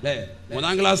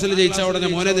 3ാം ക്ലാസ്സിൽ ജയിച്ച ഉടനെ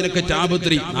മോനെ നിനക്ക് ടാബ്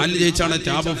 3, 4 ജയിച്ചാണ്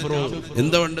ടാബ് 4.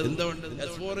 എന്താ വേണ്ടത്?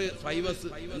 S4 5S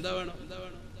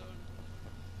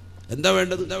എന്താ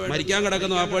വേണ്ടത്? മരിക്കാൻ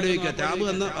കിടക്കുന്ന വാപ്പാടി വയ്ക്കുക, ടാബ്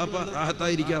എന്ന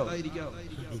ആഹത്തായിരിക്കാവോ?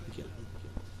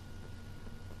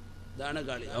 ഇതാണ്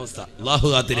കളി അവസ്ഥ. അല്ലാഹു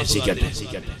കാത്തിരക്ഷിക്കട്ടെ.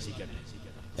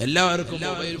 എല്ലാവർക്കും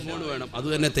മൊബൈൽ ഫോൺ വേണം, അത്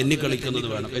തന്നെ തെന്നിക്കളിക്കുന്നത്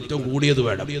വേണം, ഏറ്റവും കൂടിയത്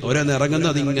വേണം. ഓരോന്ന്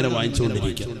ഇറങ്ങുന്നത് അതിങ്ങനെ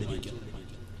വാങ്ങിച്ചുകൊണ്ടിരിക്കും.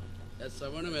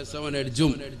 S7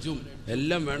 എഡ്ജും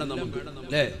എല്ലാം വേണം നമുക്ക്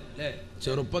അല്ലേ.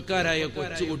 ചെറുപ്പക്കാരായ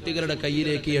കൊച്ചു കുട്ടികളുടെ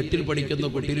കയ്യിലേക്ക് 8ൽ പഠിക്കുന്ന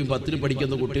കുട്ടികളും 10ൽ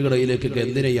പഠിക്കുന്ന കുട്ടികളുടെ കയ്യിലേക്കൊക്കെ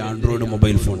എന്തിനാ ഈ ആൻഡ്രോയിഡ്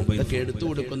മൊബൈൽ ഫോൺ? ഇതൊക്കെ എടുത്തു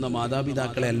കൊടുക്കുന്ന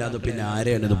മാതാപിതാക്കളെ അല്ലാതെ പിന്നെ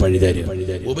ആരെയാണ് ഇത് പഴിതാരി?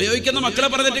 ഉപയോഗിക്കുന്ന മക്കളെ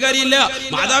പറഞ്ഞിട്ട് കാര്യമില്ല,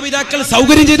 മാതാപിതാക്കൾ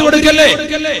സൗകര്യം ചെയ്തു കൊടുക്കല്ലേ.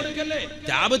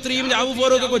 ടാബ് 3ഉം ടാബ്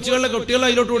 4ഉം ഒക്കെ കുട്ടികളെ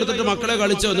അതിലോട്ട് കൊടുത്തിട്ട് മക്കളെ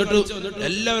കളിച്ചു എന്നിട്ട്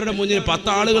എല്ലാവരുടെ മുന്നിൽ 10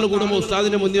 ആളുകൾ കൂടുമ്പോൾ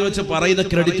ഉസ്താദിന്റെ മുന്നിൽ വെച്ച് പറയുന്ന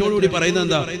ക്രെഡിറ്റോടുകൂടി പറയുന്നത്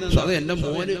എന്താ? അത് എന്റെ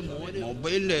മോന്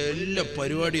മൊബൈലിലെ എല്ലാ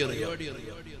പരിപാടിയും അറിയാം,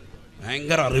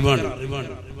 ഭയങ്കര അറിവാണ്,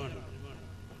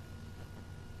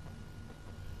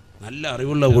 നല്ല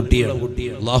അറിവുള്ള കുട്ടിയാണ്.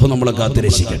 അല്ലാഹു നമ്മളെ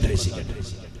കാത്തിരക്ഷിക്കട്ടെ.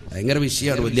 ഭയങ്കര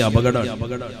വിഷയമാണ്, വലിയ അപകടമാണ്.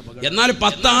 എന്നാൽ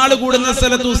 10 ആള് കൂടുന്ന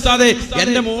സ്ഥലത്ത് ഉസ്താദെ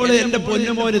എന്റെ മോള് എന്റെ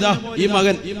പൊന്നുമോൻ ഇതാ ഈ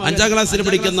മകൻ 5ാം ക്ലാസ്സിൽ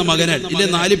പഠിക്കുന്ന മകനാണ്, ഇല്ല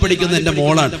 4ൽ പഠിക്കുന്ന എന്റെ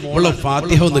മോളാണ്, ഉള്ള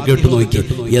ഫാത്തിഹ ഒന്ന് കേട്ടു നോക്കി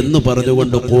എന്ന്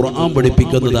പറഞ്ഞുകൊണ്ട് ഖുർആൻ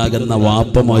പഠിപ്പിക്കുന്നതാകുന്ന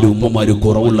വാപ്പമാരും ഉമ്മമാരും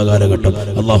കുറവുള്ള കാലഘട്ടം.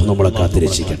 അല്ലാഹു നമ്മളെ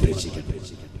കാത്തിരക്ഷിക്കട്ടെ.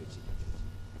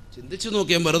 ചിന്തിച്ചു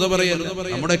നോക്കിയാൽ വെറുതെ പറയാൻ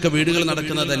നമ്മുടെയൊക്കെ വീടുകൾ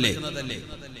നടക്കുന്നതല്ലേ.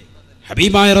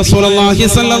 ഹബീബായ റസൂലുള്ളാഹി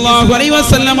സ്വല്ലല്ലാഹു അലൈഹി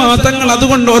വസല്ലമ തങ്ങൾ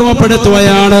അതുകൊണ്ട്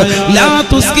ഓർമ്മപ്പെടുത്തുകയാണ്, ലാ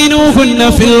തുസ്കിനൂഹുന്ന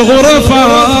ഫിൽ ഖുറഫാ,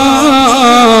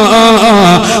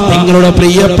 നിങ്ങളുടെ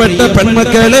പ്രിയപ്പെട്ട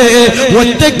പെൺമക്കളെ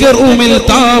ഒറ്റയ്ക്ക് റൂമിൽ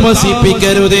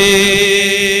താമസിപ്പിക്കരുതേ.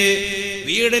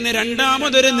 വീടിന്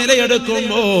 2ാമതൊരു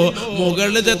നിലയെടുക്കുമ്പോ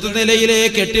മുകളിലത്തെ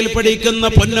നിലയിലേക്ക് 8ൽ പഠിക്കുന്ന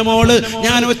പൊന്നുമോള്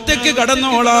ഞാൻ ഒറ്റയ്ക്ക്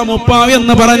കടന്നോളാം ഉപ്പ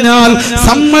എന്ന് പറഞ്ഞാൽ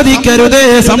സമ്മതിക്കരുതേ,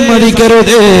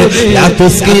 സമ്മതിക്കരുതേ. ലാ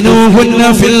തുസ്കിനൂഹുന്ന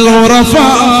ഫിൽ ഖുറഫാ,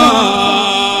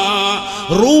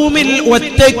 റൂമിൽ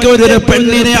ഒറ്റയ്ക്ക് ഒരു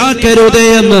പെണ്ണിനെ ആക്കരുതേ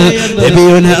എന്ന്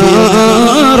നബിയുനാ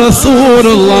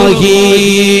റസൂലുള്ളാഹി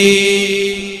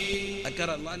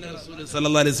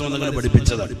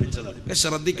പഠിപ്പിച്ചതാണ്.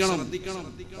 ശ്രദ്ധിക്കണം,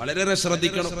 വളരെ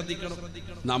ശ്രദ്ധിക്കണം.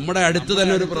 നമ്മുടെ അടുത്ത്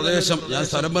തന്നെ ഒരു പ്രദേശം, ഞാൻ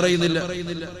സ്ഥലം പറയുന്നില്ല,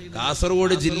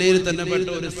 കാസർഗോഡ് ജില്ലയിൽ തന്നെ പെട്ട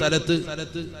ഒരു സ്ഥലത്ത്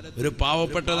ഒരു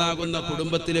പാവപ്പെട്ടതാകുന്ന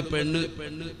കുടുംബത്തിലെ പെണ്ണ്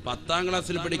 10ാം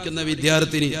ക്ലാസ്സിൽ പഠിക്കുന്ന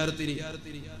വിദ്യാർത്ഥിനി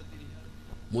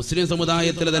മുസ്ലിം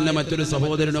സമുദായത്തിലെ തന്നെ മറ്റൊരു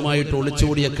സഹോദരനുമായിട്ട്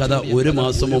ഒളിച്ചോടിയ കഥ 1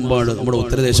 മാസം മുമ്പാണ് നമ്മുടെ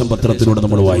ഉത്തരദേശം പത്രത്തിലൂടെ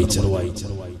നമ്മൾ വായിച്ചത്.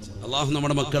 അല്ലാഹു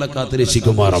നമ്മുടെ മക്കളെ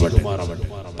കാത്തിരക്ഷിക്കുമാറാവട്ടെ.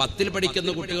 10ൽ പഠിക്കുന്ന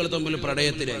കുട്ടികൾ തമ്മിൽ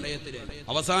പ്രണയത്തിലായി.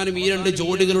 അവസാനം ഈ 2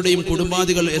 ജോഡികളുടെയും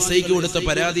കുടുംബാദികൾ SIക്ക് കൊടുത്ത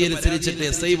പരാതി അനുസരിച്ചിട്ട്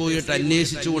SI പോയിട്ട്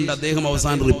അന്വേഷിച്ചുകൊണ്ട് അദ്ദേഹം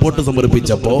അവസാനം റിപ്പോർട്ട്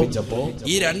സമർപ്പിച്ചപ്പോ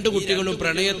ഈ 2 കുട്ടികളും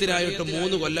പ്രണയത്തിലായിട്ട്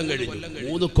 3 കൊല്ലം കഴിഞ്ഞു.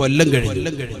 3 കൊല്ലം കഴിഞ്ഞു.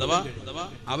 അഥവാ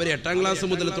അവർ 8ാം ക്ലാസ്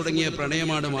മുതൽ തുടങ്ങിയ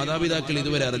പ്രണയമാണ്. മാതാപിതാക്കൾ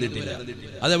ഇതുവരെ അറിഞ്ഞിട്ടില്ല.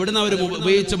 അതെവിടുന്ന് അവർ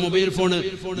ഉപയോഗിച്ച മൊബൈൽ ഫോണ്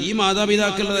ഈ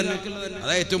മാതാപിതാക്കളുടെ തന്നെ.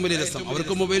 അതാ ഏറ്റവും വലിയ രസം.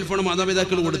 അവർക്ക് മൊബൈൽ ഫോൺ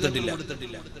മാതാപിതാക്കൾ കൊടുത്തിട്ടില്ല.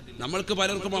 നമ്മൾക്ക്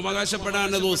പലർക്കും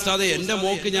അവകാശപ്പെടാനുള്ളത് ഉസ്താദെ എൻ്റെ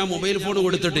മോക്ക് ഞാൻ മൊബൈൽ ഫോൺ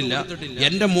കൊടുത്തിട്ടില്ല,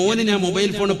 എൻ്റെ മോന് ഞാൻ മൊബൈൽ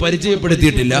ഫോൺ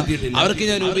പരിചയപ്പെടുത്തിയിട്ടില്ല, അവർക്ക്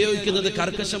ഞാൻ ഉപയോഗിക്കുന്നത്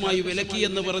കർക്കശമായി വിലക്കി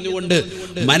എന്ന് പറഞ്ഞുകൊണ്ട്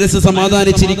മനസ്സ്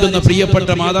സമാധാനിച്ചിരിക്കുന്ന പ്രിയപ്പെട്ട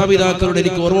മാതാപിതാക്കളോട്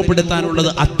എനിക്ക് ഓർമ്മപ്പെടുത്താനുള്ളത്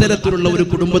അത്തരത്തിലുള്ള ഒരു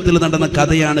കുടുംബത്തിൽ നടന്ന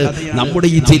കഥയാണ് നമ്മുടെ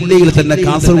ഈ ജില്ലയിൽ തന്നെ,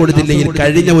 കാസർഗോഡ് ജില്ലയിൽ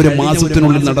കഴിഞ്ഞ ഒരു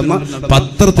മാസത്തിനുള്ളിൽ നടന്ന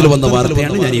പത്രത്തിൽ വന്ന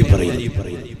വാർത്തയാണ് ഞാൻ ഈ പറയുന്നത്.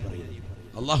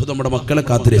 അള്ളാഹു നമ്മുടെ മക്കളെ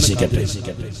കാത്തുരക്ഷിക്കട്ടെ.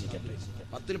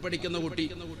 10ൽ പഠിക്കുന്ന കുട്ടി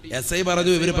SI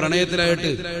പറഞ്ഞു ഇവര് പ്രണയത്തിലായിട്ട്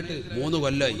 3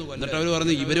 കൊല്ലമായി. എന്നിട്ട് അവർ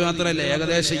പറഞ്ഞു ഇവര് മാത്രമല്ല,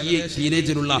 ഏകദേശം ഈ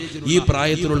ടീനേജിലുള്ള ഈ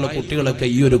പ്രായത്തിലുള്ള കുട്ടികളൊക്കെ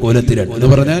ഈ ഒരു കോലത്തിലാണ് എന്ന്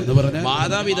പറഞ്ഞാൽ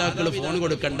മാതാപിതാക്കൾ ഫോൺ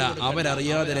കൊടുക്കണ്ട,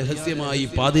 അവരറിയാതെ രഹസ്യമായി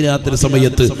പാതിരാത്രി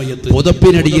സമയത്ത്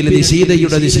പുതപ്പിനടിയിൽ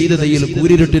നിശീതതയിൽ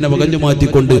കൂരിരുട്ടിനെ വകഞ്ഞു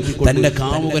മാറ്റിക്കൊണ്ട് തന്റെ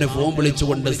കാമുകനെ ഫോൺ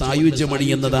വിളിച്ചുകൊണ്ട്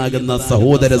സായുജ്യമണിയുന്നതാകുന്ന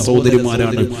സഹോദര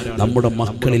സഹോദരിമാരാണ് നമ്മുടെ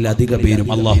മക്കളിൽ അധിക പേരും.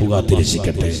 അള്ളാഹു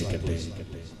കാത്തിരക്ഷിക്കട്ടെ.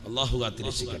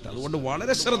 അതുകൊണ്ട്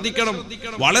വളരെ ശ്രദ്ധിക്കണം.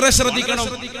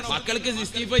 മക്കൾക്ക്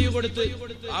 65 കൊടുത്ത്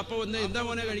അപ്പൊ ഒന്ന് എന്താ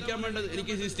മോനെ കഴിക്കാൻ വേണ്ടത്,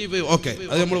 എനിക്ക് 65, ഓക്കെ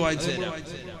അത് നമ്മൾ വാങ്ങിച്ചു തരാം.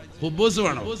 ഹുബൂസ്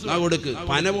വേണം, ആ കൊടുക്ക്.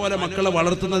 പന പോലെ മക്കളെ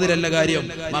വളർത്തുന്നതിലല്ല കാര്യം,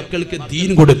 മക്കൾക്ക് ദീൻ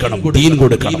കൊടുക്കണം.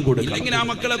 ഇല്ലെങ്കിൽ ആ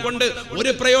മക്കളെ കൊണ്ട്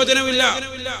ഒരു പ്രയോജനമില്ല.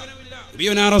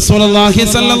 റസൂലുള്ളാഹി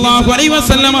സ്വല്ലല്ലാഹു അലൈഹി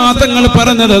വസല്ലം തങ്ങൾ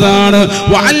പറഞ്ഞതാണ്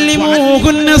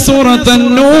വഅല്ലിമൂഹുന്ന സൂറത്തൻ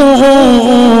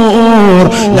നൂർ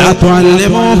ലാ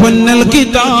തുഅല്ലിമൂഹുന്നൽ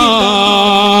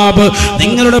കിതാബ്.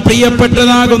 നിങ്ങളുടെ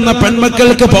പ്രിയപ്പെട്ടതാകുന്ന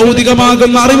പെൺമക്കൾക്ക്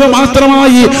ഭൗതികമാകുന്ന അറിവ്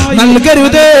മാത്രമായി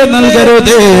നൽകരുതേ.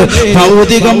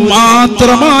 ഭൗതികം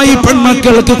മാത്രമായി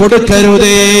പെൺമക്കൾക്ക്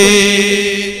കൊടുക്കരുതേ.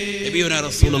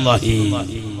 റസൂലുള്ളാഹി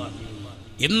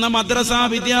ഇന്ന് മദ്രസ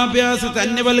വിദ്യാഭ്യാസത്തെ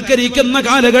അന്യവൽക്കരിക്കുന്ന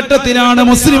കാലഘട്ടത്തിലാണ്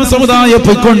മുസ്ലിം സമുദായം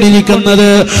പോയിക്കൊണ്ടിരിക്കുന്നത്.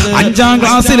 5ാം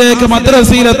ക്ലാസ്സിലേക്ക്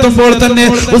മദ്രസയിലെത്തുമ്പോൾ തന്നെ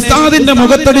ഉസ്താദിന്റെ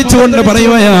മുഖത്തടിച്ചുകൊണ്ട്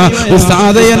പറയുകയാ,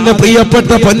 ഉസ്താദേ എന്റെ പ്രിയപ്പെട്ട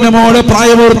പൊന്നമോളെ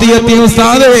പ്രായപൂർത്തിയെത്തി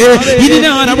ഉസ്താദേ, ഇനി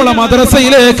ഞാൻ അവളെ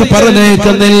മദ്രസയിലേക്ക്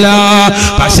പറഞ്ഞേക്കുന്നില്ല.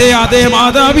 പക്ഷേ അതേ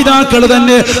മാതാപിതാക്കൾ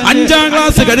തന്നെ 5ാം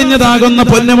ക്ലാസ് കഴിഞ്ഞതാകുന്ന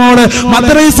പൊന്നമോള്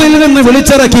മദ്രസയിൽ നിന്ന്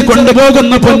വിളിച്ചിറക്കി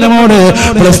കൊണ്ടുപോകുന്ന പൊന്നമോള്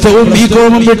 +2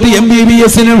 BCom വിട്ട്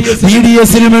MBBS-നും BDS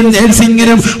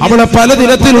നഴ്സിംഗിനും അവളെ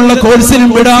പലതരത്തിലുള്ള കോഴ്സിനും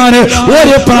വിടാൻ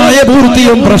ഒരു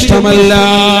പ്രായപൂർത്തിയും പ്രശ്നമല്ല.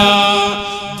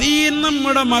 ദീൻ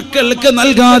നമ്മുടെ മക്കൾക്ക്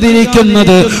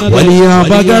നൽകാതിരിക്കുന്നത് വലിയ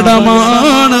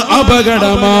അപകടമാണ്.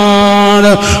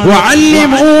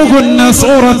 വഅല്ലിമൂഹുന്ന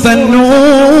സൂറത്തൻ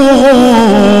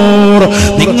നൂർ.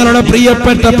 നിങ്ങളുടെ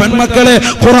പ്രിയപ്പെട്ട പെൺമക്കളെ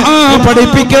ഖുർആൻ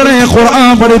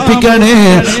പഠിപ്പിക്കണേ.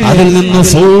 അതിൽ നിന്ന്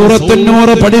സൂറത്തുൻ നൂർ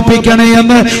പഠിപ്പിക്കണേ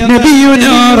എന്ന്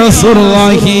നബിയുനാ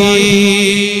റസൂലുള്ളാഹി.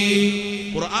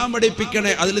 ഖുർആൻ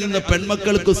പഠിപ്പിക്കണേ, അതിൽ നിന്ന്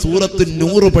പെൺമക്കൾക്ക് സൂറത്തുൻ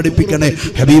നൂർ പഠിപ്പിക്കണേ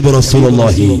ഹബീബ്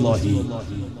റസൂലുള്ളാഹി.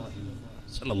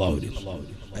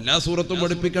 എല്ലാ സൂറത്തും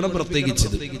പഠിപ്പിക്കണം, പ്രത്യേകിച്ച്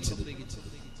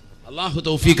അല്ലാഹു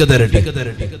തൗഫീഖ് തരട്ടെ.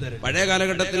 പഴയ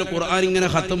കാലഘട്ടത്തിൽ ഖുർആൻ ഇങ്ങനെ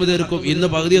ഖത്മ് തീർക്കും, ഇന്ന്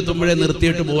പകുതി എത്തുമ്പോഴേ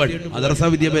നിർത്തിയിട്ട് പോവാൻ മദ്രസ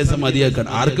വിദ്യാഭ്യാസം മതിയാക്കാൻ.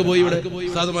 ആർക്ക് പോയി ഇവിടെ?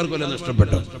 ഉസ്താദുമാർക്കല്ല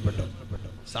നഷ്ടപ്പെട്ടു.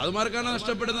 ഉസ്താദുമാർക്കാണ്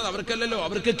നഷ്ടപ്പെടുന്നത്, അവർക്കല്ലല്ലോ.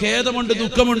 അവർക്ക് ഖേദമുണ്ട്,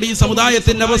 ദുഃഖമുണ്ട്. ഈ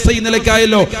സമുദായത്തിന്റെ അവസ്ഥ ഈ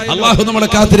നിലയ്ക്കായല്ലോ. അള്ളാഹു നമ്മളെ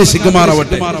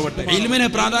കാത്തിരക്ഷിക്കുമാറാവട്ടെ. ഇൽമിന്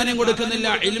പ്രാധാന്യം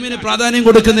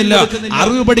കൊടുക്കുന്നില്ല.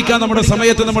 അറിവ് പഠിക്കാൻ നമ്മുടെ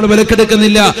സമയത്ത് നമ്മൾ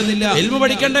വിലക്കെടുക്കുന്നില്ല. ഇൽമു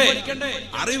പഠിക്കണ്ടേ,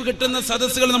 അറിവ് കിട്ടുന്ന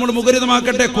സദസ്സുകൾ നമ്മൾ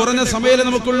മുഖരിതമാക്കട്ടെ. കുറഞ്ഞ സമയമേ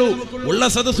നമുക്കുള്ളൂ, ഉള്ള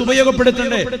സദസ്സ്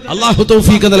ഉപയോഗപ്പെടുത്തണ്ടേ. അള്ളാഹു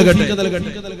തൗഫീഖ് നൽകട്ടെ.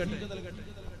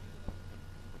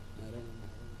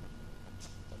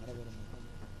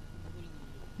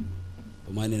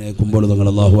 ബഹുമാന്യനായ തങ്ങൾ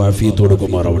അല്ലാഹു ആഫിയത്ത്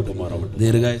കൊടുക്കുമാറാവട്ടെ.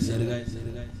 ദീർഘായുസ്സ്.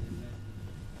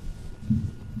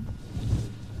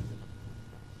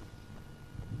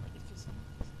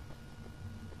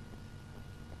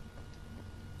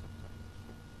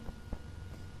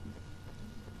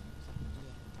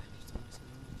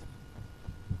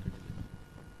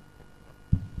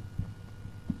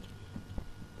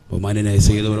 ബഹുമാന്യനായ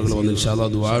സയ്യിദ് അവറുകൾ വന്ന് ഇൻഷാ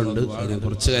അല്ലാഹ് ദുആ ഉണ്ട്. ഞാൻ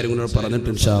കുറച്ച് കാര്യങ്ങൾ പറഞ്ഞിട്ട്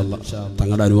ഇൻഷാ അല്ലാഹ്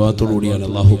തങ്ങളുടെ അനുവാദത്തോടു കൂടിയാണ്.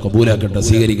 അല്ലാഹു കബൂലാക്കട്ടെ,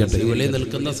 സ്വീകരിക്കട്ടെ. ഇവിടെ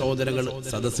നിൽക്കുന്ന സഹോദരങ്ങൾ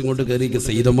സദസ്സും കൊണ്ട് കയറി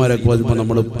സയ്യിദന്മാരൊക്കെ വരുമ്പോൾ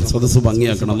നമ്മൾ സദസ്സ്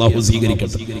ഭംഗിയാക്കണം. അല്ലാഹു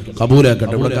സ്വീകരിക്കട്ടെ,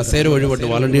 കബൂലാക്കട്ടെ. ഇവിടെ കസേര ഒഴിവിട്ട്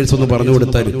വാളണ്ടിയേഴ്സ് ഒന്ന് പറഞ്ഞു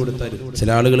കൊടുത്താൽ ചില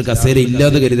ആളുകൾ കസേര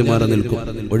ഇല്ലാതെ കരുതി മാറി നിൽക്കും.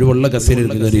 ഒഴിവുള്ള കസേര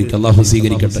കയറിയിരിക്കും. അല്ലാഹു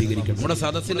സ്വീകരിക്കട്ടെ. നമ്മുടെ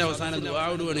സദസ്സിന്റെ അവസാനം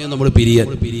ദുആയോട് വേണമെങ്കിൽ നമ്മൾ പിരിയാൻ.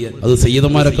 അത്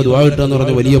സയ്യിദന്മാരൊക്കെ ദുആ കിട്ടുക എന്ന്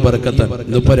പറഞ്ഞ വലിയ ബർക്കത്താണ്.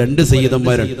 ഇന്നിപ്പോ 2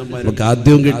 സയ്യിദന്മാരാണ് നമുക്ക്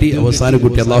ആദ്യവും കിട്ടി അവസാനം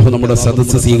കിട്ടി. അല്ലാഹു നമ്മുടെ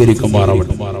സദസ്സ്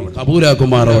സ്വീകരിക്കുമാറാവട്ടെ,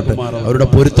 കബൂലാക്കുമാറാവട്ടെ. അവരുടെ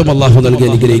പൊരുത്തം അല്ലാഹു നൽകി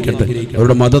അനുഗ്രഹിക്കട്ടെ.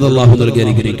 അവരുടെ മദദ് അല്ലാഹു നൽകി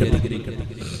അനുഗ്രഹിക്കട്ടെ.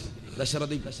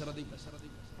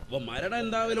 മരണം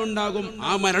എന്തായാലും ഉണ്ടാകും.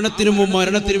 ആ മരണത്തിനു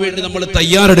വേണ്ടി നമ്മൾ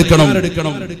തയ്യാറെടുക്കണം.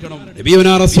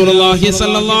 നബിയുനാ റസൂലുള്ളാഹി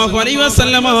സ്വല്ലല്ലാഹു അലൈഹി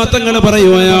വസല്ലം തങ്ങൾ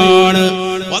പറയുകയാണ്,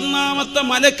 ഒന്നാമത്തെ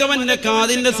മലക്കവന്റെ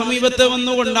കാതിന്റെ സമീപത്ത്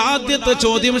വന്നുകൊണ്ട് ആദ്യത്തെ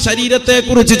ചോദ്യം ശരീരത്തെ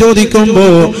കുറിച്ച് ചോദിക്കുമ്പോ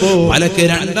മലക്ക്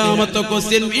രണ്ടാമത്തെ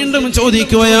ക്വസ്റ്റ്യൻ വീണ്ടും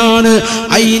ചോദിക്കുകയാണ്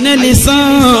ഐന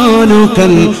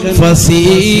ലിസാനുകൽ ഫസീഹ്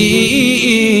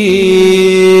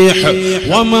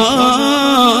വമാ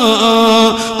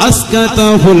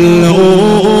അസ്കതഹുൽ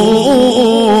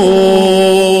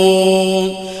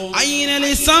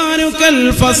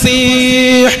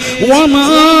الفصيح وما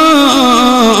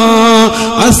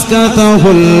أسكته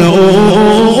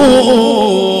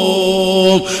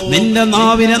നിന്റെ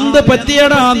നാവിനെന്ത്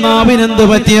പറ്റിയടാ നാവിനെന്ത്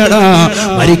പറ്റിയടാ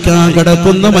മരിക്കാൻ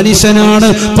കിടക്കുന്ന മനുഷ്യനാണ്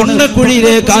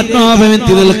തൊണ്ടക്കുഴിയിലേക്ക്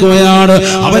ആത്മാവെത്തി നിൽക്കുകയാണ്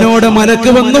അവനോട് മലക്ക്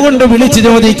വന്നുകൊണ്ട് വിളിച്ചു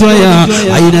ചോദിക്കുകയാ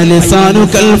ഐന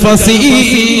ലിസാനുകൽ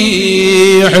ഫസീഹ്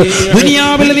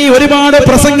ദുനിയാവിൽ നീ ഒരുപാട്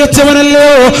പ്രസംഗിച്ചവനല്ലോ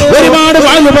ഒരുപാട്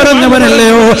വാഴ്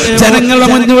പറഞ്ഞവനല്ലയോ ജനങ്ങളെ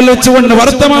മുന്നിൽ വെച്ചുകൊണ്ട്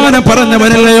വർത്തമാനം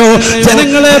പറഞ്ഞവനല്ലയോ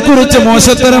ജനങ്ങളെ കുറിച്ച്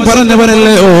മോശത്തരം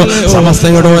പറഞ്ഞവനല്ലയോ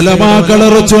സമസ്തയുടെ ഉലമാക്കളെ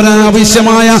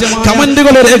ആവശ്യമായ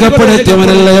കമന്റുകൾ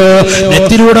രേഖപ്പെടുത്തിയവനല്ലയോ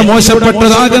നെറ്റിലൂടെ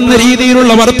മോശപ്പെട്ടതാകുന്ന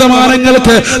രീതിയിലുള്ള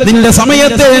വർത്തമാനങ്ങൾക്ക് നിന്റെ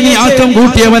സമയത്തെ നീ ആക്കം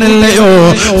കൂട്ടിയവനല്ലയോ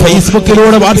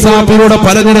ഫേസ്ബുക്കിലൂടെ വാട്സാപ്പിലൂടെ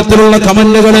പലതരത്തിലുള്ള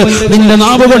കമന്റുകൾ നിന്റെ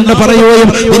നാവ് കൊണ്ട് പറയുകയും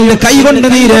നിന്റെ കൈ കൊണ്ട്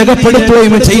നീ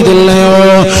രേഖപ്പെടുത്തുകയും ചെയ്തില്ലയോ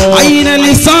ഐന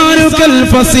ലിസാനുകൽ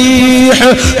ഫസീഹ്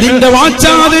നിന്റെ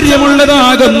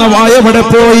വാചാതുര്യമുള്ളതാകുന്ന വായവിടെ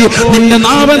പോയി നിന്റെ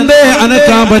നാവെന്തേ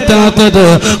അനക്കാൻ പറ്റാത്തത്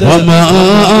വമാ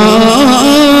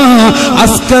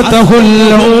അസ്കതഹുൽ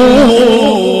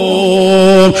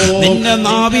നിന്റെ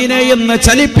നാവിനെ എന്ന്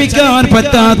ചലിപ്പിക്കാൻ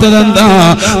പറ്റാത്തതെന്താ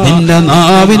നിന്റെ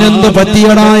നാവിനെന്ത്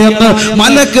പറ്റിയടാ എന്ന്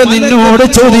മലക്ക് നിന്നോട്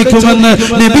ചോദിക്കുമെന്ന്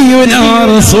നബിയുനാ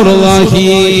റസൂലുള്ളാഹി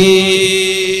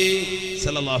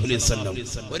സല്ലല്ലാഹു അലൈഹി വസല്ലം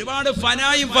ഒരുപാട്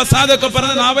ഫനായും ഫസാദൊക്കെ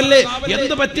പറഞ്ഞ നാവല്ലേ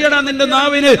എന്ത് പറ്റിയടാ നിന്റെ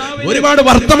നാവിന് ഒരുപാട്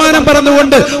വർത്തമാനം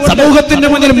പറഞ്ഞുകൊണ്ട് സമൂഹത്തിന്റെ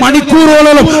മുന്നിൽ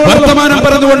മണിക്കൂറുകളോളം വർത്തമാനം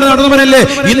പറഞ്ഞുകൊണ്ട് നടന്നവനല്ലേ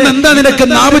ഇന്ന് എന്താ നിനക്ക്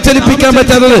നാവ് ചലിപ്പിക്കാൻ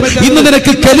പറ്റാത്തത് ഇന്ന്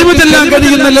നിനക്ക് കലിമ ചെല്ലാൻ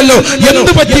കഴിയുന്നില്ലല്ലോ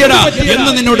എന്ത് പറ്റിയടാ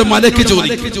എന്ന് നിന്നോട് മലക്ക്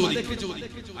ചോദിക്കും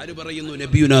ആര് പറയുന്നു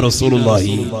നബിയുനാ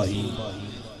റസൂലുള്ളാഹി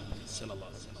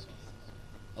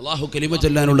അല്ലാഹു കലിമ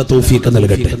ചൊല്ലാനുള്ള തൗഫീഖ്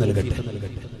നൽകട്ടെ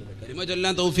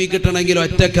ചൊല്ലാൻ തൗഫീഖ് കിട്ടണമെങ്കിൽ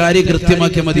ഒറ്റ കാര്യം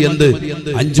കൃത്യമാക്കിയാൽ മതി എന്ത്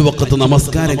 5 വഖത്ത്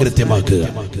നമസ്കാരം കൃത്യമാക്കുക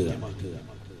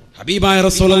ഹബീബായ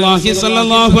റസൂലുള്ളാഹി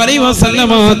സ്വല്ലല്ലാഹു അലൈഹി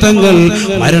വസല്ലമ തങ്ങൾ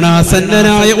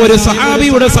മരണാസന്നനായ ഒരു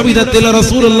സഹാബിയുടെ സവിധത്തിൽ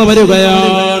റസൂലുള്ള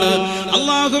വരികയാണ്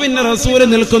അല്ലാഹുവിന്റെ റസൂൽ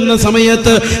നിൽക്കുന്ന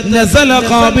സമയത്ത് നസല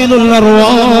ഖാബിലുൽ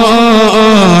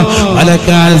അർവാഹ്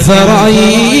മലക്കാൽ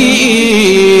സറായീൽ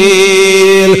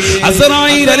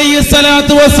അസ്റായീൽ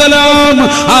അലൈഹിസ്സലാത്തു വസ്സലാം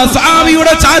ആ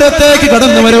സഹാബിയുടെ ചാരത്തേക്ക്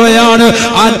കടന്നു വരുകയാണ്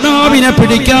ആത്മാവിനെ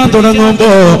പിടിക്കാൻ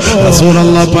തുടങ്ങുമ്പോൾ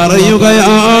റസൂലുള്ളാഹി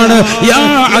പറയുകയാണ് യാ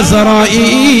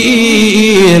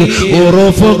അസ്റായീൽ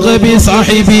ഉർഫഖ് ബി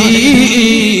സാഹിബി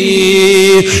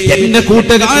എന്റെ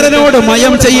കൂട്ടുകാരനോട്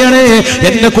മയം ചെയ്യണേ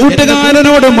എന്റെ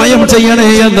കൂട്ടുകാരനോട് മയം ചെയ്യണേ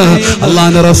എന്ന്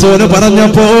അല്ലാഹുവിന്റെ റസൂൽ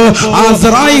പറഞ്ഞപ്പോ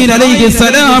അസ്റായീൽ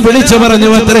അലൈഹിസ്സലാം വിളിച്ചു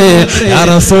പറഞ്ഞു അത്രേ യാ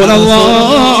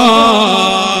റസൂലല്ലാഹ്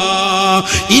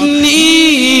ഇന്നി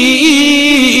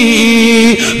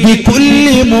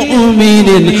ബികുല്ലി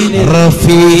മുഅ്മിനിൻ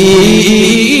റഫീഖ്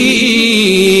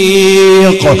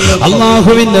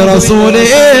അല്ലാഹുവിന്റെ റസൂലേ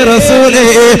റസൂലേ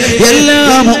എല്ലാ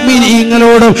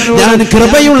മുഅ്മിനീങ്ങളോടും ഞാൻ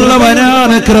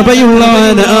കൃപയുള്ളവനാണ്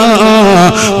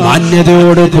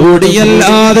മാന്യതയോട്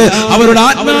കൂടിയല്ലാതെ അവരുടെ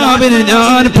ആത്മാവിനെ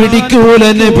ഞാൻ പിടിക്കൂല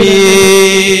നബിയേ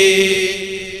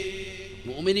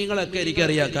മുഅ്മിനീങ്ങളൊക്കെ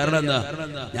എനിക്കറിയാം കാരണം എന്താ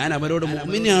ഞാൻ അവരോട്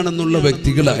മുഅ്മിനാണെന്നുള്ള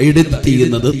വ്യക്തികളെ ഐഡന്റിറ്റി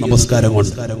ചെയ്യുന്നത് നമസ്കാരം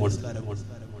കൊണ്ട്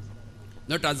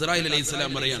എന്നിട്ട് അസ്റായീൽ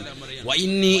അലൈഹിസ്സലാം പറയാണ്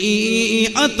വഇന്നി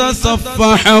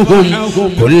അതസഫഹും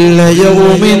കുല്ല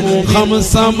യൗമിൻ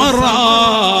 5 മറ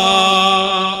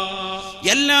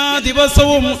എല്ലാ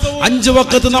ദിവസവും 5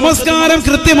 വഖത്ത് നമസ്കാരം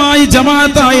കൃത്യമായി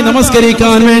ജമാഅത്തായി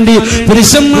നമസ്കരിക്കാൻ വേണ്ടി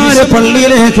പുരുഷന്മാരെ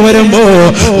പള്ളിയിലേക്ക് വരുമ്പോ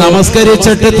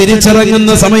നമസ്കരിച്ചിട്ട്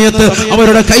തിരിച്ചിറങ്ങുന്ന സമയത്ത്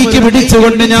അവരുടെ കൈക്ക്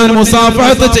പിടിച്ചുകൊണ്ട് ഞാൻ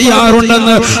മുസാഫഹത്ത്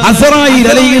ചെയ്യാറുണ്ടെന്ന് അസ്റായീൽ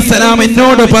അലൈഹിസ്സലാം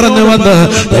എന്നോട് പറഞ്ഞു വന്ന്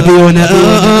നബിയുനാ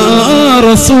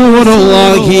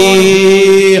റസൂലുള്ളാഹി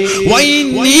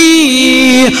വഇന്നി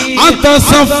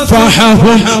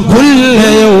അതസഫഹും കുല്ല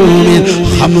യൗമിൻ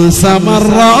 5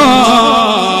 മറ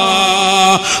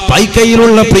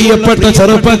പൈക്കയിലുള്ള പ്രിയപ്പെട്ട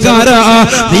ചെറുപ്പക്കാരാ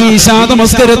നീ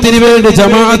നമസ്കാരത്തിന് വേണ്ടി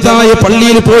ജമാഅത്തായി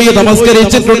പള്ളിയിൽ പോയി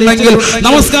നമസ്കരിച്ചിട്ടുണ്ടെങ്കിൽ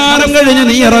നമസ്കാരം കഴിഞ്ഞ്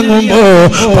നീ ഇറങ്ങുമ്പോ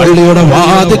പള്ളിയുടെ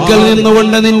വാതിക്കൽ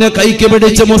നിന്നുകൊണ്ട് നിന്നെ കൈക്ക്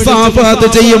പിടിച്ച് മുസാഫഹത്ത്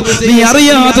ചെയ്യും നീ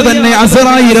അറിയാതെ തന്നെ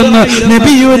അസ്റായീലെന്ന്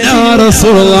നബിയുനാ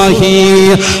റസൂലുള്ളാഹി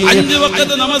 5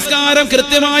 വഖത്ത് നമസ്കാരം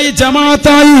കൃത്യമായി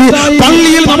ജമാഅത്തായി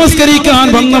പള്ളിയിൽ നമസ്കരിക്കാൻ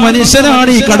വന്ന മനുഷ്യനാണ്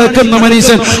ഈ കിടക്കുന്ന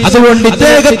മനുഷ്യൻ അതുകൊണ്ട്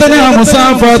ഇദ്ദേഹത്തിന്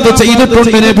മുസാഫഹത്ത്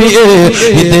ചെയ്തിട്ടുണ്ട് നബിയേ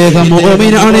ഇദ്ദേഹം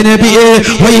മുഅ്മിനാണ് നബിയേ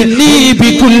വഇന്നി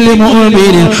ബികുല്ലി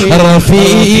മുഅ്മിനിൻ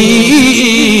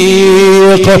റഫീഖ്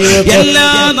എല്ലാ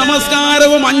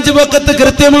നമസ്കാരവും 5 വഖത്ത്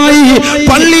കൃത്യമായി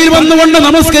പള്ളിയിൽ വന്നുകൊണ്ട്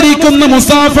നമസ്കരിക്കുന്ന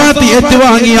മുസാഫാത്ത്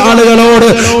ഏറ്റുവാങ്ങിയ ആളുകളോട്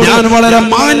ഞാൻ വളരെ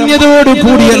മാന്യതയോട്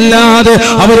കൂടിയല്ലാതെ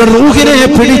അവരുടെ റൂഹിനെ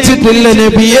പിടിച്ചിട്ടില്ല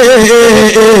നബിയേ,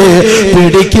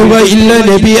 പിടിക്കുകയില്ല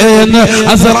നബിയേ എന്ന്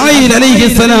അസ്റായീൽ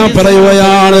അലൈഹിസ്സലാം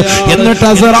പറയുകയാണ്. എന്നിട്ട്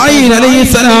അസ്റായീൽ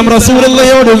അലൈഹിസ്സലാം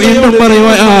റസൂലുള്ളാഹിയോട് വീണ്ടും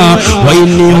പറയുകയാ,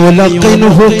 വഇന്നി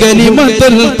ഉലഖിനുഹു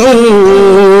കലിമത്തുൽ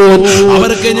തൗഹീദ്,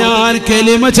 അവർക്ക് ഞാൻ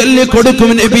കലിമ ചൊല്ലി കൊടുക്കും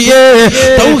നബിയേ,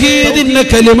 തൗഹീദിന്റെ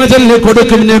കലിമ ചൊല്ലി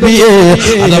കൊടുക്കും നബിയേ.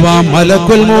 അഥവാ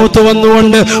മലക്കുൽ മൗത്ത്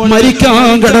വന്നുകൊണ്ട്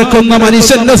മരിക്കാൻ കിടക്കുന്ന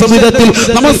മനുഷ്യന്റെ സമിതത്തിൽ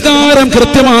നമസ്കാരം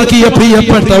കൃത്യമാക്കിയ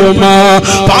പ്രിയപ്പെട്ട ഉമ്മ,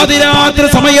 പാതിരാത്രി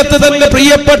സമയത്ത് തന്റെ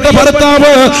പ്രിയപ്പെട്ട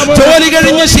ഭർത്താവ് ജോലി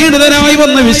കഴിഞ്ഞ് ക്ഷീണിതനായി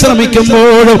വന്ന്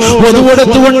വിശ്രമിക്കുമ്പോഴും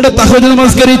ഒതുകൊടുത്തുകൊണ്ട് തഹജ്ജുദ്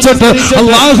നമസ്കരിച്ചിട്ട്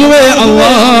അല്ലാഹുവേ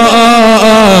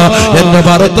അല്ലാഹ് എന്റെ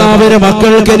ഭർത്താവിന്റെ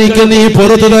മക്കൾക്ക് എനിക്ക് നീ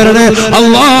പുറത്തു തരണേ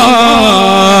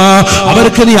അല്ലാഹ്,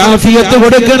 അവർക്ക് നീ ആഫിയത്ത്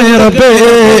കൊടുക്കണേ റബ്ബേ,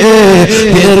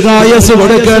 ദീർഘായുസ്സ്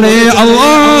കൊടുക്കണേ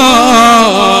അല്ലാഹ്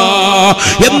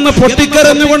എന്ന്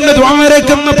പൊട്ടിക്കരഞ്ഞുകൊണ്ട്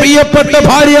ദ്വാരക്കുന്ന പ്രിയപ്പെട്ട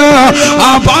ഭാര്യ, ആ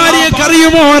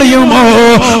ഭാര്യക്കറിയുമോ അറിയുമോ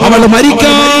അവൾ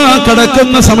മരിക്കാൻ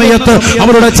കിടക്കുന്ന സമയത്ത്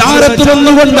അവളുടെ ചാരത്ത്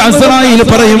വന്നുകൊണ്ട് അസ്റായീൽ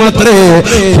പറയുമത്രേ,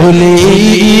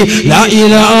 ലാ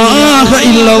ഇലാഹ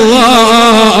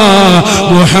ഇല്ലല്ലാഹ്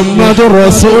മുഹമ്മദുർ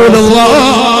റസൂലുള്ളാഹ്,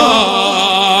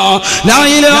 ലാ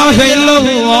ഇലാഹ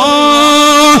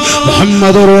ഇല്ലല്ലാഹ്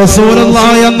മുഹമ്മദുർ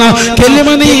റസൂലുള്ളാഹ് എന്ന കലിമ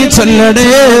നീ ചൊല്ലണേ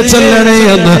ചൊല്ലണേ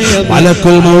എന്ന്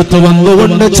മലക്കുൽ മൗത്ത്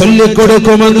വന്നുകൊണ്ട്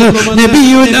ചൊല്ലിക്കൊടുക്കുമെന്ന്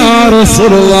നബിയുനാ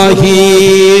റസൂലുള്ളാഹി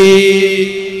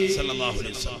സല്ലല്ലാഹു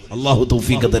അലൈഹി വസല്ലം. അല്ലാഹു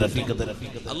തൗഫീഖ് തരട്ടെ,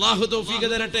 അല്ലാഹു തൗഫീഖ്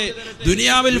തരട്ടെ.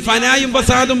 ദുനിയാവിൽ ഫനായും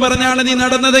ഫസാദും പറഞ്ഞാണ് നീ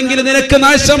നടന്നതെങ്കിൽ നിനക്ക്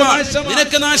നാശമാണ്,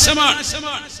 നിനക്ക് നാശമാണ്.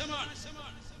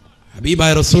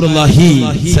 ഹബീബായ റസൂലുള്ളാഹി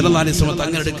സ്വല്ലല്ലാഹു അലൈഹി വസല്ലം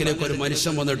തങ്ങളുടെ അടുക്കലേക്ക് ഒരു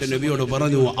മനുഷ്യൻ വന്നിട്ട് നബിയോട്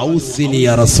പറഞ്ഞു, ഔസിനി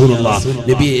യാ റസൂലുള്ളാഹ്,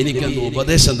 നബിയെ എനിക്കൊന്ന്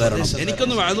ഉപദേശം തരണം,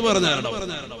 എനിക്കൊന്ന് വഅദ് പറഞ്ഞു തരണം,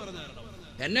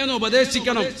 എന്നെ ഒന്ന്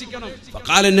ഉപദേശിക്കണം.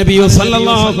 ഫഖാല നബിയു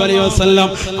സല്ലല്ലാഹു അലൈഹി വസല്ലം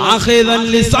ആഖിദൻ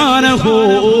ലിസാനഹു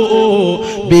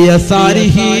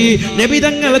ബിയസാരിഹി, നബി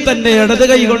തങ്ങൾ തന്റെ ഇടത്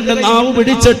കൈ കൊണ്ട് നാവ്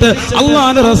പിടിച്ചിട്ട്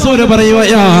അല്ലാഹുവിന്റെ റസൂൽ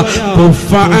പറയുകയാ, കുഫ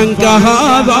അൻക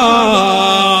ഹാദാ,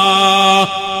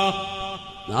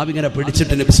 നാവിങ്ങനെ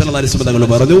പിടിച്ചിട്ട് നബി സല്ലല്ലാഹു അലൈഹി വസല്ലം തങ്ങൾ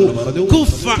പറഞ്ഞു,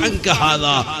 കുഫ അൻക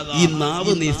ഹാദാ, ഈ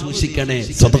നാവ് നീ സൂക്ഷിക്കണേ.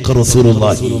 സദഖ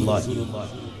റസൂലുള്ളാഹി,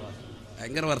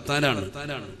 ഭയങ്കര വർത്താനാണ്.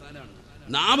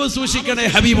 നാവ് സൂക്ഷിക്കണേ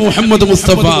ഹബീബ് മുഹമ്മദ്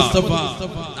മുസ്തഫ.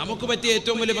 നമുക്ക് പറ്റിയ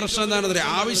ഏറ്റവും വലിയ പ്രശ്നം എന്താണെന്ന് അറിയാം,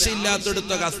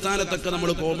 ആവശ്യമില്ലാത്തടുത്ത അസ്ഥാനത്തൊക്കെ നമ്മൾ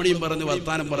കോമഡിയും പറഞ്ഞ്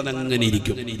വർത്താനം പറഞ്ഞ് അങ്ങനെ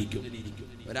ഇരിക്കും.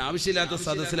 ഒരാവശ്യമില്ലാത്ത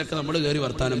സദസ്സിലൊക്കെ നമ്മൾ കയറി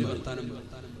വർത്താനം പറയും.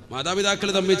 മാതാപിതാക്കൾ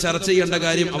തമ്മിൽ ചർച്ച ചെയ്യേണ്ട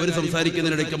കാര്യം അവർ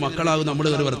സംസാരിക്കുന്നതിനിടയ്ക്ക് മക്കളാകും നമ്മൾ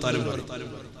കയറി വർത്താനം പറയും.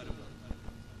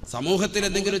 സമൂഹത്തിൽ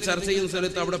എന്തെങ്കിലും ചർച്ച ചെയ്യുന്ന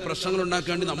സ്ഥലത്ത് അവിടെ പ്രശ്നങ്ങൾ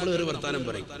ഉണ്ടാക്കാണ്ട് നമ്മൾ കയറി വർത്താനം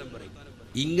പറയും.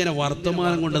 ഇങ്ങനെ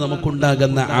വർത്തമാനം കൊണ്ട്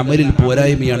നമുക്കുണ്ടാകുന്ന അമലിൽ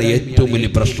പോരായ്മയാണ് ഏറ്റവും വലിയ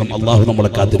പ്രശ്നം. അള്ളാഹു നമ്മളെ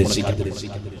കാത്തിരക്ഷിക്കട്ടെ.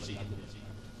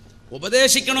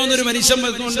 ഉപദേശിക്കണമെന്നൊരു മനുഷ്യൻ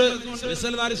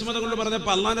കൊണ്ട്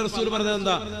പറഞ്ഞപ്പോ അല്ലാഹുവിന്റെ റസൂൽ പറഞ്ഞത്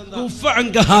എന്താ, കുഫ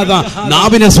അൻക ഹാദാ,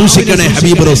 നാവിനെ സൂക്ഷിക്കണേ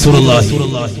ഹബീബ് റസൂലുള്ളാഹി.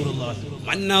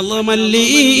 من نظم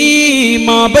لي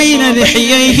ما بين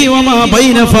لحييه وما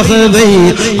بين فخذيه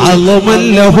عظم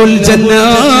له الجنة.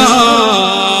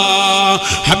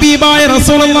 ഹബീബായ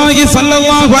റസൂലുള്ളാഹി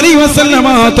സ്വല്ലല്ലാഹു അലൈഹി വസല്ലമ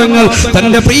തങ്ങൾ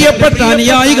തന്റെ പ്രിയപ്പെട്ട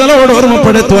അനുയായികളോട്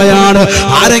ഓർമ്മപ്പെടുത്തുകയാണ്,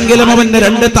 ആരെങ്കിലും അവന്റെ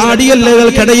 2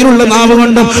 താടിയല്ലുകൾക്കിടയിലുള്ള നാവ്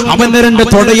കൊണ്ടും അവന്റെ 2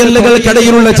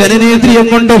 തൊടയല്ലുകൾക്കിടയിലുള്ള ജനനേന്ദ്രിയം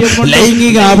കൊണ്ടും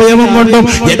ലൈംഗിക അവയവം കൊണ്ടും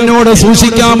എന്നോട്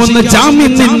സൂക്ഷിക്കാമെന്ന്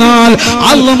ജാമ്യം നിന്നാൽ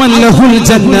അല്ലമല്ലഹുൽ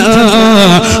ജന്ന,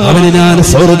 അവന് ഞാൻ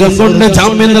സ്വർഗ്ഗം കൊണ്ട്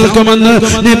ജാമ്യം നൽകുമെന്ന്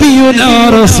നബിയുനാ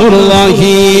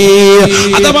റസൂലുള്ളാഹി.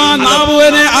 അഥവാ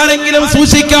നാവിനെ ആരെങ്കിലും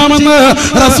സൂക്ഷിക്കാമെന്ന്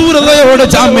റസൂലുള്ളാഹിയോട്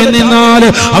ജാമ്യം നിന്നാൽ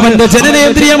അവന്റെ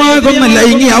ജനനേന്ദ്രിയമാകുന്ന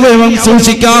ലൈംഗിക അവയവം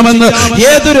സൂക്ഷിക്കാമെന്ന്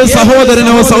ഏതൊരു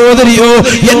സഹോദരനോ സഹോദരിയോ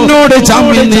എന്നോട്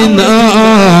ജാമ്യം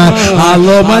നിന്നാൽ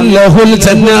അല്ലമല്ലഹുൽ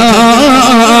ജന്ന,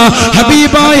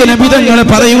 ഹബീബായ നബി തങ്ങൾ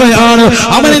പറയുകയാണ്,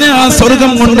 അവന് ആ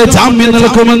സ്വർഗ്ഗം കൊണ്ട് ജാമ്യം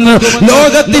നൽകുമെന്ന്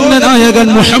ലോകത്തിന്റെ നായകൻ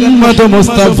മുഹമ്മദ്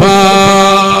മുസ്തഫ.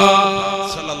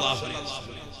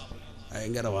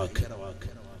 ഭയങ്കര വാക്ക്.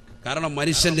 കാരണം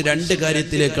മനുഷ്യന്റെ 2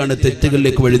 കാര്യത്തിലേക്കാണ്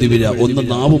തെറ്റുകളിലേക്ക് വഴുതി വരിക. ഒന്ന്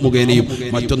നാവ് മുഖേനയും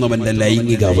മറ്റൊന്ന് അവന്റെ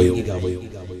ലൈംഗിക അവയവം.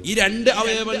 ഈ 2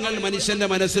 അവയവങ്ങൾ മനുഷ്യന്റെ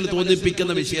മനസ്സിൽ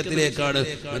തോന്നിപ്പിക്കുന്ന വിഷയത്തിലേക്കാണ്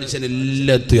മനുഷ്യൻ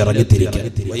എല്ലാത്തും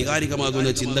ഇറങ്ങിത്തിരിക്കുക. വൈകാരികമാകുന്ന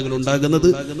ചിന്തകൾ ഉണ്ടാകുന്നത്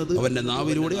അവന്റെ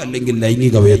നാവിലൂടെ അല്ലെങ്കിൽ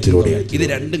ലൈംഗിക അവയവത്തിലൂടെ. ഇത്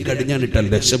 2 കടിഞ്ഞാണിട്ടാൽ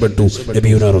രക്ഷപ്പെട്ടു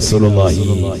നബിയുനാ റസൂലുള്ളാഹി.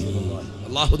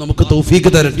 അല്ലാഹു നമുക്ക് തൗഫീഖ്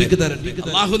തരട്ടെ.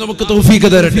 അല്ലാഹു നമുക്ക് തൗഫീഖ്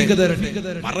തരട്ടെ.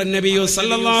 നബിയു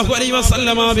സല്ലല്ലാഹു അലൈഹി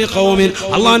വസല്ലമ ബിഖൗമിൻ,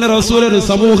 അല്ലാഹുവിന്റെ റസൂൽ ഒരു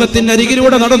സമൂഹത്തിന്റെ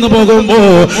അരികിലൂടെ നടന്നു പോകുമ്പോൾ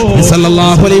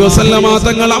സല്ലല്ലാഹു അലൈഹി വസല്ലമ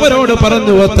തങ്ങൾ അവരോട്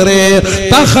പറഞ്ഞു അത്രേ,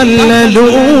 തഖല്ലലൂ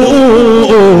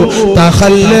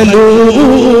തഖല്ലലൂ,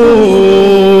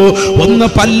 ഒന്ന്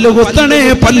പല്ലുകുത്തണേ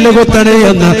പല്ലുകുത്തണേ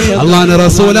എന്ന് അല്ലാഹുവിന്റെ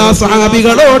റസൂൽ ആ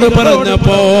സ്വഹാബികളോട്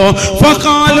പറഞ്ഞപ്പോ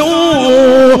ഫഖാലൂ,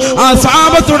 ആ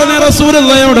സ്വഹാബത്തുടനെ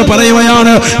റസൂലുള്ളാഹിയോട്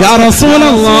പറയുകയാണ്, യാ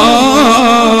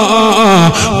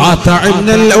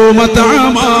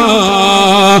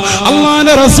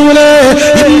അല്ലാഹുവിന്റെ റസൂലേ,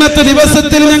 ഇന്നത്തെ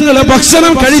ദിവസത്തിൽ ഞങ്ങൾ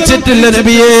ഭക്ഷണം കഴിച്ചിട്ടില്ല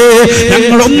നബിയേ,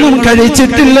 ഞങ്ങളൊന്നും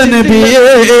കഴിച്ചിട്ടില്ല നബിയേ.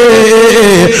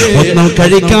 ഒന്നും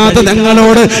കഴിക്കാതെ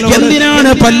ഞങ്ങളോട് എന്തിനാണ്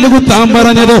പല്ലുകുത്താൻ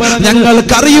പറഞ്ഞത്?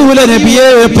 ഞങ്ങൾക്കറിയൂല നബിയേ,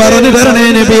 പറഞ്ഞു തരണേ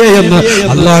നബിയേ എന്ന്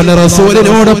അല്ലാഹുവിന്റെ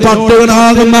റസൂലിനോട്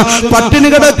പട്ടിണി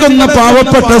കിടക്കുന്ന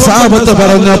പാവപ്പെട്ട സഹാബത്ത്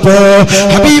പറഞ്ഞപ്പോ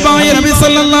ഹബീബായ നബി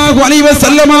സല്ലല്ലാഹു അലൈഹി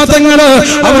വസല്ലമ തങ്ങൾ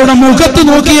അവരുടെ മുഖത്ത്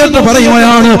നോക്കിയിട്ട്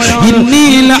പറയുകയാണ്, ഇന്നി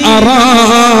ലഅറാ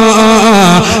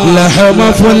ലഹമ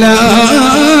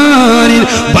ഫുലാനിൻ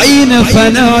ബൈന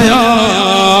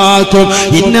ഫനായാകും,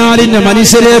 ഇന്നാലിന്റെ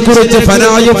മനുഷ്യരെ കുറിച്ച്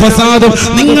ഫനായും ഫസാദും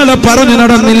നിങ്ങൾ പറഞ്ഞു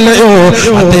നടന്നില്ലയോ?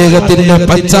 അദ്ദേഹത്തിന്റെ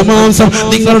പച്ചമാംസം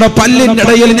നിങ്ങളുടെ പല്ലിന്റെ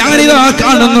ഇടയിൽ ഞാനിതാ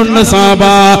കാണുന്നുണ്ട് സാബ.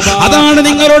 അതാണ്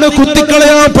നിങ്ങളോട്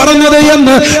കുത്തിക്കളയോ പറഞ്ഞത്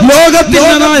എന്ന്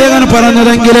ലോകത്തിന്റെ നായകൻ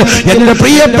പറഞ്ഞതെങ്കിൽ എന്റെ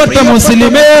പ്രിയപ്പെട്ട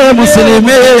മുസ്ലിമേ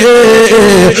മുസ്ലിമേ,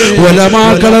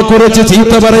 ഉലമാക്കളെ കുറിച്ച്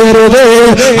ചീത്ത പറയരുത്,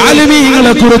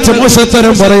 ആലിമീങ്ങളെ കുറിച്ച്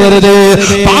മോശത്തരം പറയരുത്,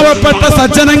 പാവപ്പെട്ട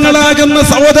സജ്ജനങ്ങളാകുന്ന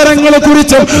സഹോദരങ്ങളെ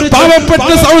കുറിച്ചും പാവപ്പെട്ട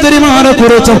സഹോദരിമാരെ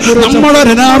കുറിച്ചും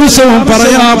നമ്മളൊരനാവശ്യവും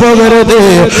പറയാ പോകരുത്.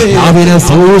 അവനെ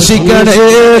സൂക്ഷിക്കണേ,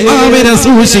 അവനെ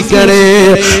സൂക്ഷിക്കണേ.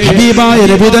 ഹബീബായ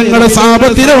നബി തങ്ങളുടെ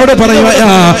സാബത്തിനോട്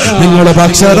പറയുകയാ, നിങ്ങൾ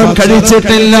ഭക്ഷണം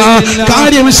കഴിച്ചിട്ടില്ല,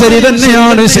 കാര്യം ശരി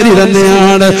തന്നെയാണ്, ശരി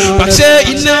തന്നെയാണ്. പക്ഷേ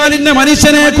ഇന്നാലിന്റെ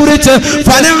മനുഷ്യനെ കുറിച്ച്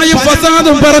ഫനായും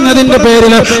ഫസാദും പറഞ്ഞതിന്റെ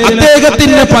പേരിൽ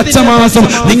അദ്ദേഹത്തിന്റെ പച്ചമാസം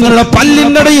നിങ്ങളുടെ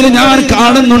പല്ലിന്റെ ഇടയിൽ ഞാൻ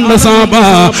കാണുന്നുണ്ട് സാബ.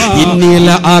 ഇന്നീല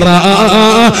അറാ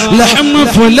ലഹമ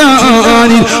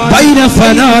ഫുലാനിൻ ബൈന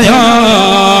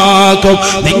ഫനായാകും,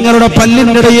 നിങ്ങളുടെ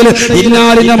പല്ലിന്റെ ഇടയിൽ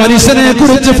ഇന്നാലിന്റെ മനുഷ്യനെ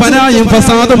കുറിച്ച് ഫനായും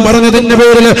ഫസാദും പറഞ്ഞതിന്റെ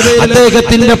പേരിൽ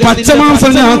അദ്ദേഹത്തിന്റെ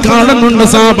പച്ചമാംസം ഞാൻ കാണുന്നുണ്ട്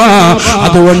സാബ.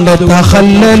 അതുകൊണ്ട്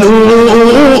തഖല്ലലൂ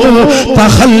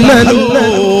തഖല്ലലൂ,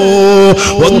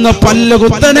 ഒന്ന്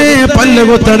പല്ലുകുത്തണേ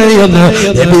പല്ലുകുത്തണേ എന്ന്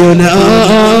നബിയുനാ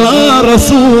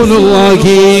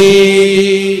റസൂലുള്ളാഹി.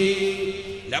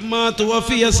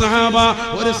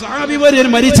 ഒരു സഹാബി വര്യൻ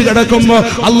മരിച്ചു കിടക്കുമ്പോ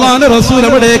അല്ലാഹുവിന്റെ റസൂൽ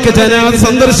അവിടേക്ക് ജനാസ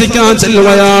സന്ദർശിക്കാൻ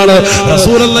ചെല്ലുകയാണ്.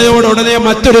 റസൂലുള്ളാഹിയോട് ഉടനെ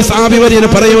മറ്റൊരു സഹാബി വര്യൻ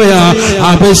പറയുകയാ,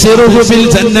 അബ്ശിറുഹു ബിൽ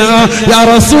ജന്ന യാ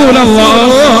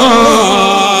റസൂലല്ലാഹ്,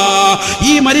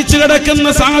 ഈ മരിച്ചു കിടക്കുന്ന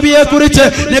സഹാബിയെ കുറിച്ച്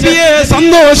നബിയെ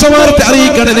സന്തോഷ വാർത്ത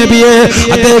അറിയിക്കണേ നബിയെ,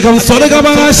 അദ്ദേഹം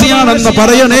സ്വർഗ്ഗവാസിയാണെന്ന്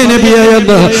പറയണേ നബിയെ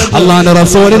എന്ന് അല്ലാഹുവിന്റെ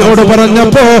റസൂലിനോട്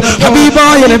പറഞ്ഞപ്പോ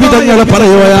ഹബീബായ നബി തങ്ങൾ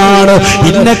പറയുകയാണ്,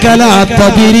 ഇന്നക ലാ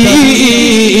തദ്രീ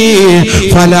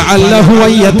ഫലഅല്ലഹു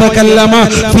യതകല്ലമ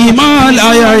ഫീമാ ലാ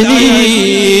യഅനി,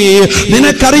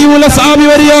 നിനക്കറിയൂല സാബി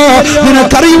വരിയോ,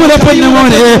 നിനക്കറിയൂല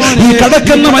പൊന്നുമോനെ, ഈ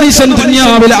കിടക്കുന്ന മനുഷ്യൻ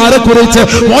ദുനിയാവിൽ ആരെ കുറിച്ച്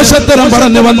മോശത്തരം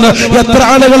പറഞ്ഞു വന്ന് എത്ര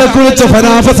ആളുകളെ കുറിച്ച്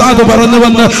ഫനാഫസാദ് പറഞ്ഞു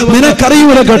വന്ന്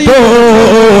നിനക്കറിയൂല കേട്ടോ.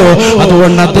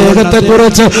 അതുകൊണ്ട് അദ്ദേഹത്തെ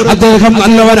കുറിച്ച് അദ്ദേഹം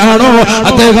നല്ലവനാണോ,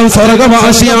 അദ്ദേഹം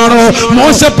സ്വർഗ്ഗവാസിയാണോ,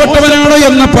 മോശപ്പെട്ടവനാണോ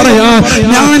എന്ന് പറയാൻ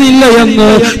ഞാനില്ല എന്ന്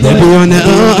നബിയുനാ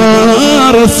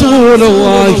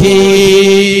റസൂലുള്ളാഹി.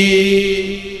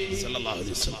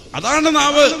 അതാണ്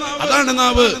നാവ്, അതാണ്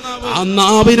നാവ്. ആ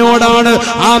നാവിനോടാണ്,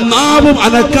 ആ നാവും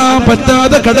അനക്കാൻ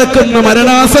പറ്റാതെ കിടക്കുന്ന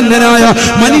മരണാസന്നനായ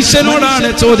മനുഷ്യനോടാണ്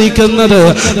ചോദിക്കുന്നത്,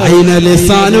 ഐന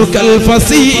ലിസാനുകൽ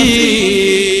ഫസീ.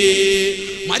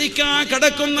 മരിക്കാൻ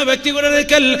കിടക്കുന്ന വ്യക്തികളുടെ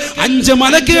 5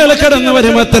 മലക്കുകൾ കടന്നു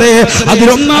വരുമത്രേ.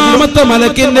 അതിലൊന്നാമത്തെ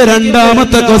മലക്കിന്റെ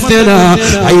രണ്ടാമത്തെ ക്വസ്റ്റ്യനാ,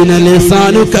 ഐന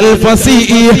ലിസാനുകൽ ഫസീ,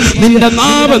 നിന്റെ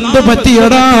നാവ് എന്ത്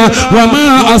പറ്റിയടാ? വമാ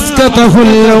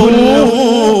അസ്കതഹുൽ ലൗം,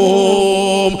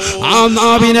 ആ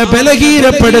നാവിനെ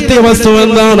ബലഹീനപ്പെടുത്തിയ വസ്തു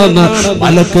എന്താണെന്ന്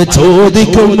മലക്ക്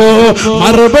ചോദിക്കുമ്പോ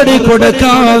മറുപടി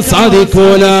കൊടുക്കാൻ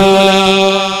സാധിക്കൂല.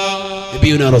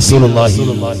 നബിയുനാ റസൂലുള്ളാഹി.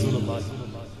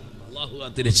 അല്ലാഹു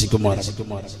കാത്തുരക്ഷിക്കുമാറാവട്ടെ,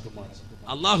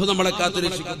 അല്ലാഹു നമ്മളെ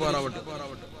കാത്തുരക്ഷിക്കുമാറാവട്ടെ.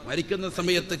 മരിക്കുന്ന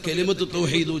സമയത്ത് കലിമത്ത്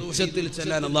തൗഹീദ് ഉച്ചത്തിൽ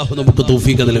ചെല്ലാൻ അല്ലാഹു നമുക്ക്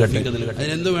തൗഫീഖ് നൽകട്ടെ.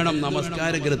 അതിനെന്ത് വേണം?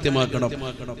 നമസ്കാരം കൃത്യമാക്കണം,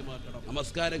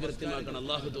 നമസ്കാരം കൃത്യമാക്കണം.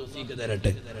 അല്ലാഹു തൗഫീഖ്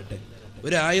തരട്ടെ.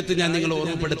 ഒരു ആയത്ത് ഞാൻ നിങ്ങളെ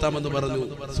ഓർമ്മപ്പെടുത്താമെന്ന് പറഞ്ഞു.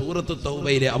 സൂറത്ത്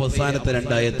തൗബയിലെ അവസാനത്തെ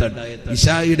 2 ആയത്താണ്.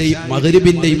 ഇശായുടെയും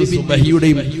മഗ്രിബിന്റെയും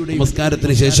സുബഹിയുടെയും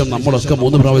നമസ്കാരത്തിന് ശേഷം നമ്മളൊക്കെ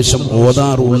 3 പ്രാവശ്യം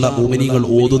ഓതാറുള്ള മുഅ്മിനീങ്ങൾ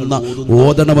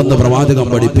ഓതണമെന്ന് പ്രവാചകൻ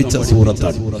പഠിപ്പിച്ച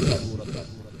സൂറത്താണ്.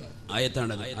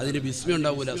 ആയത്താണത്. അതിന് ബിസ്മി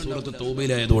ഉണ്ടാവൂല, സൂറത്ത്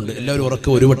തൗബയിലായതുകൊണ്ട്. എല്ലാവരും ഉറക്കെ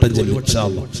ഒരു വട്ടം ചൊല്ലും ഇൻഷാ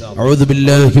അല്ലാഹ്. അഊദു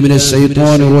ബില്ലാഹി മിനശ്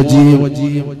ശൈത്വാനിർ റജീം.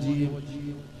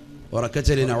 ഉറക്കെ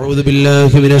ചൊല്ലിന അഊദു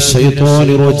ബില്ലാഹി മിനശ്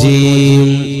ശൈത്വാനിർ റജീം.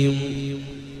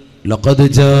 ലഖദ്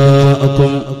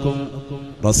ജാഅകും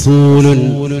റസൂലുൻ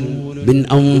من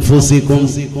أنفسكم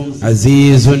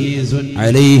عزيز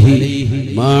عليه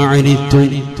ما عنتم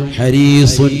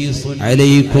حريص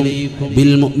عليكم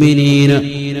بالمؤمنين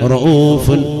رؤوف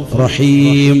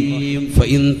رحيم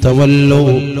فإن تولوا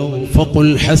فقل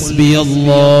حسبي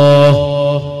الله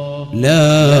لا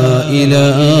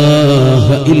إله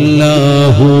إلا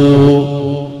هو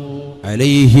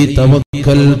عليه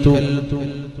توكلت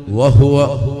وهو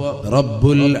رب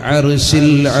العرش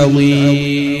العظيم.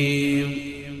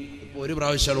 ഒരു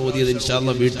പ്രാവശ്യമാണ് ഓതിയത്. ഇൻഷാ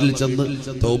അല്ലാഹ് വീട്ടിൽ ചെന്ന്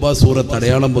തൗബ സൂറത്ത്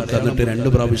അടയാളം വെക്കുക, എന്നിട്ട് 2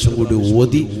 പ്രാവശ്യം കൂടി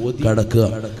ഓതി കടക്കുക.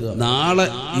 നാളെ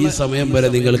ഈ സമയം വരെ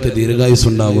നിങ്ങൾക്ക് ദീർഘായുസ്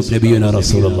ഉണ്ടാകും. നബിയുനാ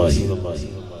റസൂലുള്ളാഹി.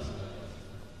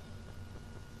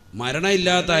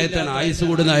 മരണമില്ലാത്ത ആയത്താണ്, ആയുസ്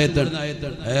കൂടുന്ന ആയത്താണ്.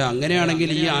 അങ്ങനെയാണെങ്കിൽ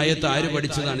ഈ ആയത്ത് ആര്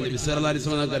പഠിച്ചതാണ്? നബി സല്ലല്ലാഹു അലൈഹി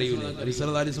വസല്ലം അറിയൂല. നബി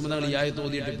സല്ലല്ലാഹു അലൈഹി വസല്ലം ഈ ആയത്ത്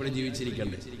ഓതിയിട്ട് ഇപ്പോഴും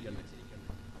ജീവിച്ചിരിക്കണ്ടേ?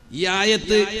 ഈ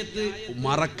ആയത്ത്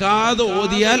മറക്കാതെ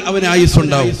ഓതിയാൽ അവന്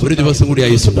ആയുസ്സുണ്ടാവും, ഒരു ദിവസം കൂടി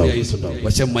ആയുസ്സുണ്ടാവും.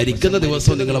 പക്ഷെ മരിക്കുന്ന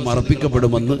ദിവസം നിങ്ങളെ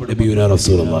മറപ്പിക്കപ്പെടുമെന്ന് നബിയുനാ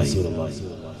റസൂലുള്ളാഹി.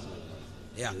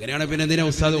 അങ്ങനെയാണ് പിന്നെ എന്തിനാ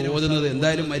ഉസ്താദ് ഓതുന്നത്?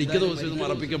 എന്തായാലും മരിക്കുന്ന ദിവസം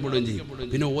മറപ്പിക്കപ്പെടുകയും ചെയ്യും.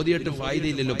 പിന്നെ ഓതിയിട്ട്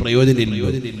ഫായിദയില്ലല്ലോ,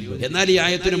 പ്രയോജനമില്ലല്ലോ. എന്നാൽ ഈ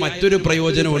ആയത്തിന് മറ്റൊരു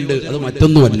പ്രയോജനമുണ്ട്. അത്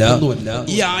മറ്റൊന്നുമല്ല,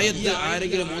 ഈ ആയത്ത്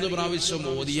ആരെങ്കിലും 3 പ്രാവശ്യം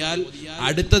ഓതിയാൽ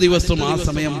അടുത്ത ദിവസം ആ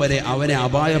സമയം വരെ അവനെ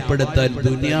അപായപ്പെടുത്താൻ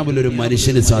ദുനിയാവിൽ ഒരു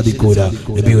മനുഷ്യന് സാധിക്കൂല.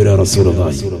 നബിയുനാ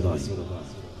റസൂലുള്ളാഹി.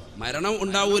 മരണം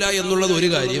ഉണ്ടാവൂല എന്നുള്ളത് ഒരു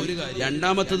കാര്യം.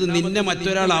 രണ്ടാമത്തത്, നിന്നെ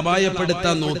മറ്റൊരാൾ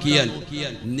അപായപ്പെടുത്താൻ നോക്കിയാൽ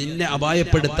നിന്നെ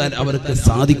അപായപ്പെടുത്താൻ അവർക്ക്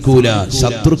സാധിക്കൂല.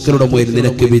 ശത്രുക്കളുടെ മുന്നിൽ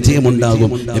നിനക്ക്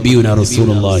വിജയമുണ്ടാകും. നബിയുനാ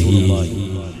റസൂലുള്ളാഹി.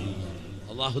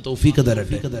 അല്ലാഹു തൗഫീഖ്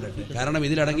തരട്ടെ. കാരണം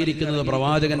ഇതിൽ അടങ്ങിയിരിക്കുന്നത്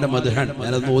പ്രവാചകന്റെ മദ്ഹാണ്.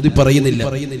 ഞാനത് ഓതി പറയുന്നില്ല.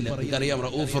 എനിക്കറിയാം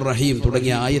റഊഫുർ റഹീം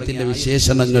തുടങ്ങിയ ആയത്തിന്റെ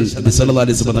വിശേഷണങ്ങൾ നബി സല്ലല്ലാഹു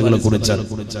അലൈഹി വസല്ലം തങ്ങളെ കുറിച്ചാണ്.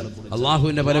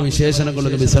 അല്ലാഹുവിന്റെ പല വിശേഷണങ്ങളും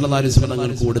നബി സല്ലല്ലാഹു അലൈഹി വസല്ലം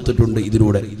തങ്ങൾക്ക് കൊടുത്തിട്ടുണ്ട്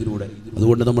ഇതിലൂടെ.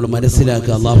 അതുകൊണ്ട് നമ്മൾ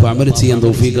മനസ്സിലാക്കുക. അല്ലാഹു അമൽ ചെയ്യാൻ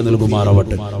തൗഫീഖ്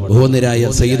നൽകുമാറാവട്ടെ. ബഹുവന്ദരായ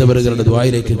സയ്യിദ് അവറുകളുടെ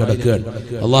ദുആയിലേക്ക് കടക്കുകയാണ്.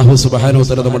 അല്ലാഹു സുബ്ഹാനഹു വ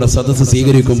തആല നമ്മുടെ സദസ്സ്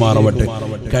സ്വീകരിക്കുമാറാവട്ടെ.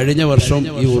 കഴിഞ്ഞ വർഷം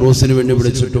ഈ ഉറൂസിന് വേണ്ടി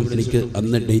വിളിച്ചിട്ടും എനിക്ക്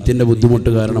അന്ന് ഡേറ്റിന്റെ ബുദ്ധിമുട്ട്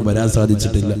കാരണം വരാൻ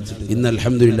സാധിച്ചിട്ടില്ല. ഇന്ന്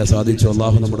അൽഹംദുലില്ലാഹ് സാധിച്ചു.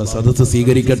 അല്ലാഹു നമ്മുടെ സദസ്സ്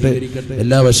സ്വീകരിക്കട്ടെ.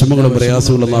 എല്ലാ വിഷമങ്ങളും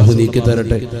പ്രയാസങ്ങളും അല്ലാഹു നീക്കി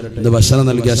തരട്ടെ. ഇന്ന് ഭക്ഷണം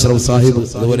നൽകിയ അഷ്റഫ് സാഹിബ്,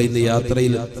 അതുപോലെ ഇന്ന്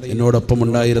യാത്രയിൽ എന്നോടൊപ്പം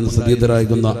ഉണ്ടായിരുന്ന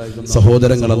സതീതരാകുന്ന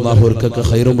സഹോദരങ്ങൾ, അല്ലാഹു അവർക്കൊക്കെ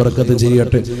ഖൈറും ബറക്കത്തും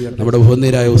ചെയ്യട്ടെ. നമ്മുടെ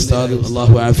ബഹുവന്ദരായ ഉസ്താദ്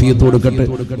അല്ലാഹു ആഫിയത്ത് കൊടുക്കട്ടെ.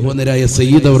 ബഹുവന്ദരായ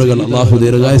സയ്യിദ് അവറുകൾ അല്ലാഹു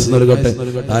ദീർഘായുസ് നൽകട്ടെ.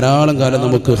 ധാരാളം കാലം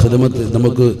നമുക്ക് ഖിദ്മത്ത്,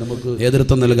 നമുക്ക്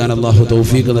നേതൃത്വം നൽകാൻ അല്ലാഹു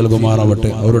തൗഫീഖ് നൽകുമാറാവട്ടെ.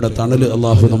 അവരുടെ തണൽ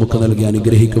അല്ലാഹു നമുക്ക് നൽകി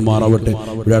അനുഗ്രഹിക്കുമാറാവട്ടെ.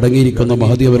 ഇവിടെ അടങ്ങിയിരിക്കുന്ന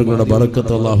മഹദി അവറുകളുടെ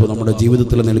ബറക്കത്ത് അല്ലാഹു നമ്മുടെ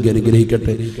ജീവിതത്തിൽ നൽകി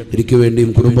അനുഗ്രഹിക്കട്ടെ. എനിക്ക് വേണ്ടിയും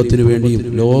കുടുംബത്തിനു വേണ്ടിയും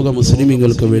ലോക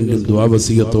മുസ്ലിമീങ്ങൾക്ക് വേണ്ടിയും ദുആ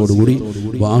വസിയത്തോടുകൂടി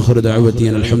വആഖിറു ദഅവതി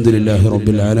അൽഹംദുലില്ലാഹി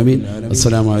റബ്ബിൽ ആലമീൻ.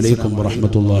 അസ്സലാമു അലൈക്കും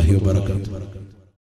വറഹ്മത്തുള്ളാഹി വബറകാതുഹു.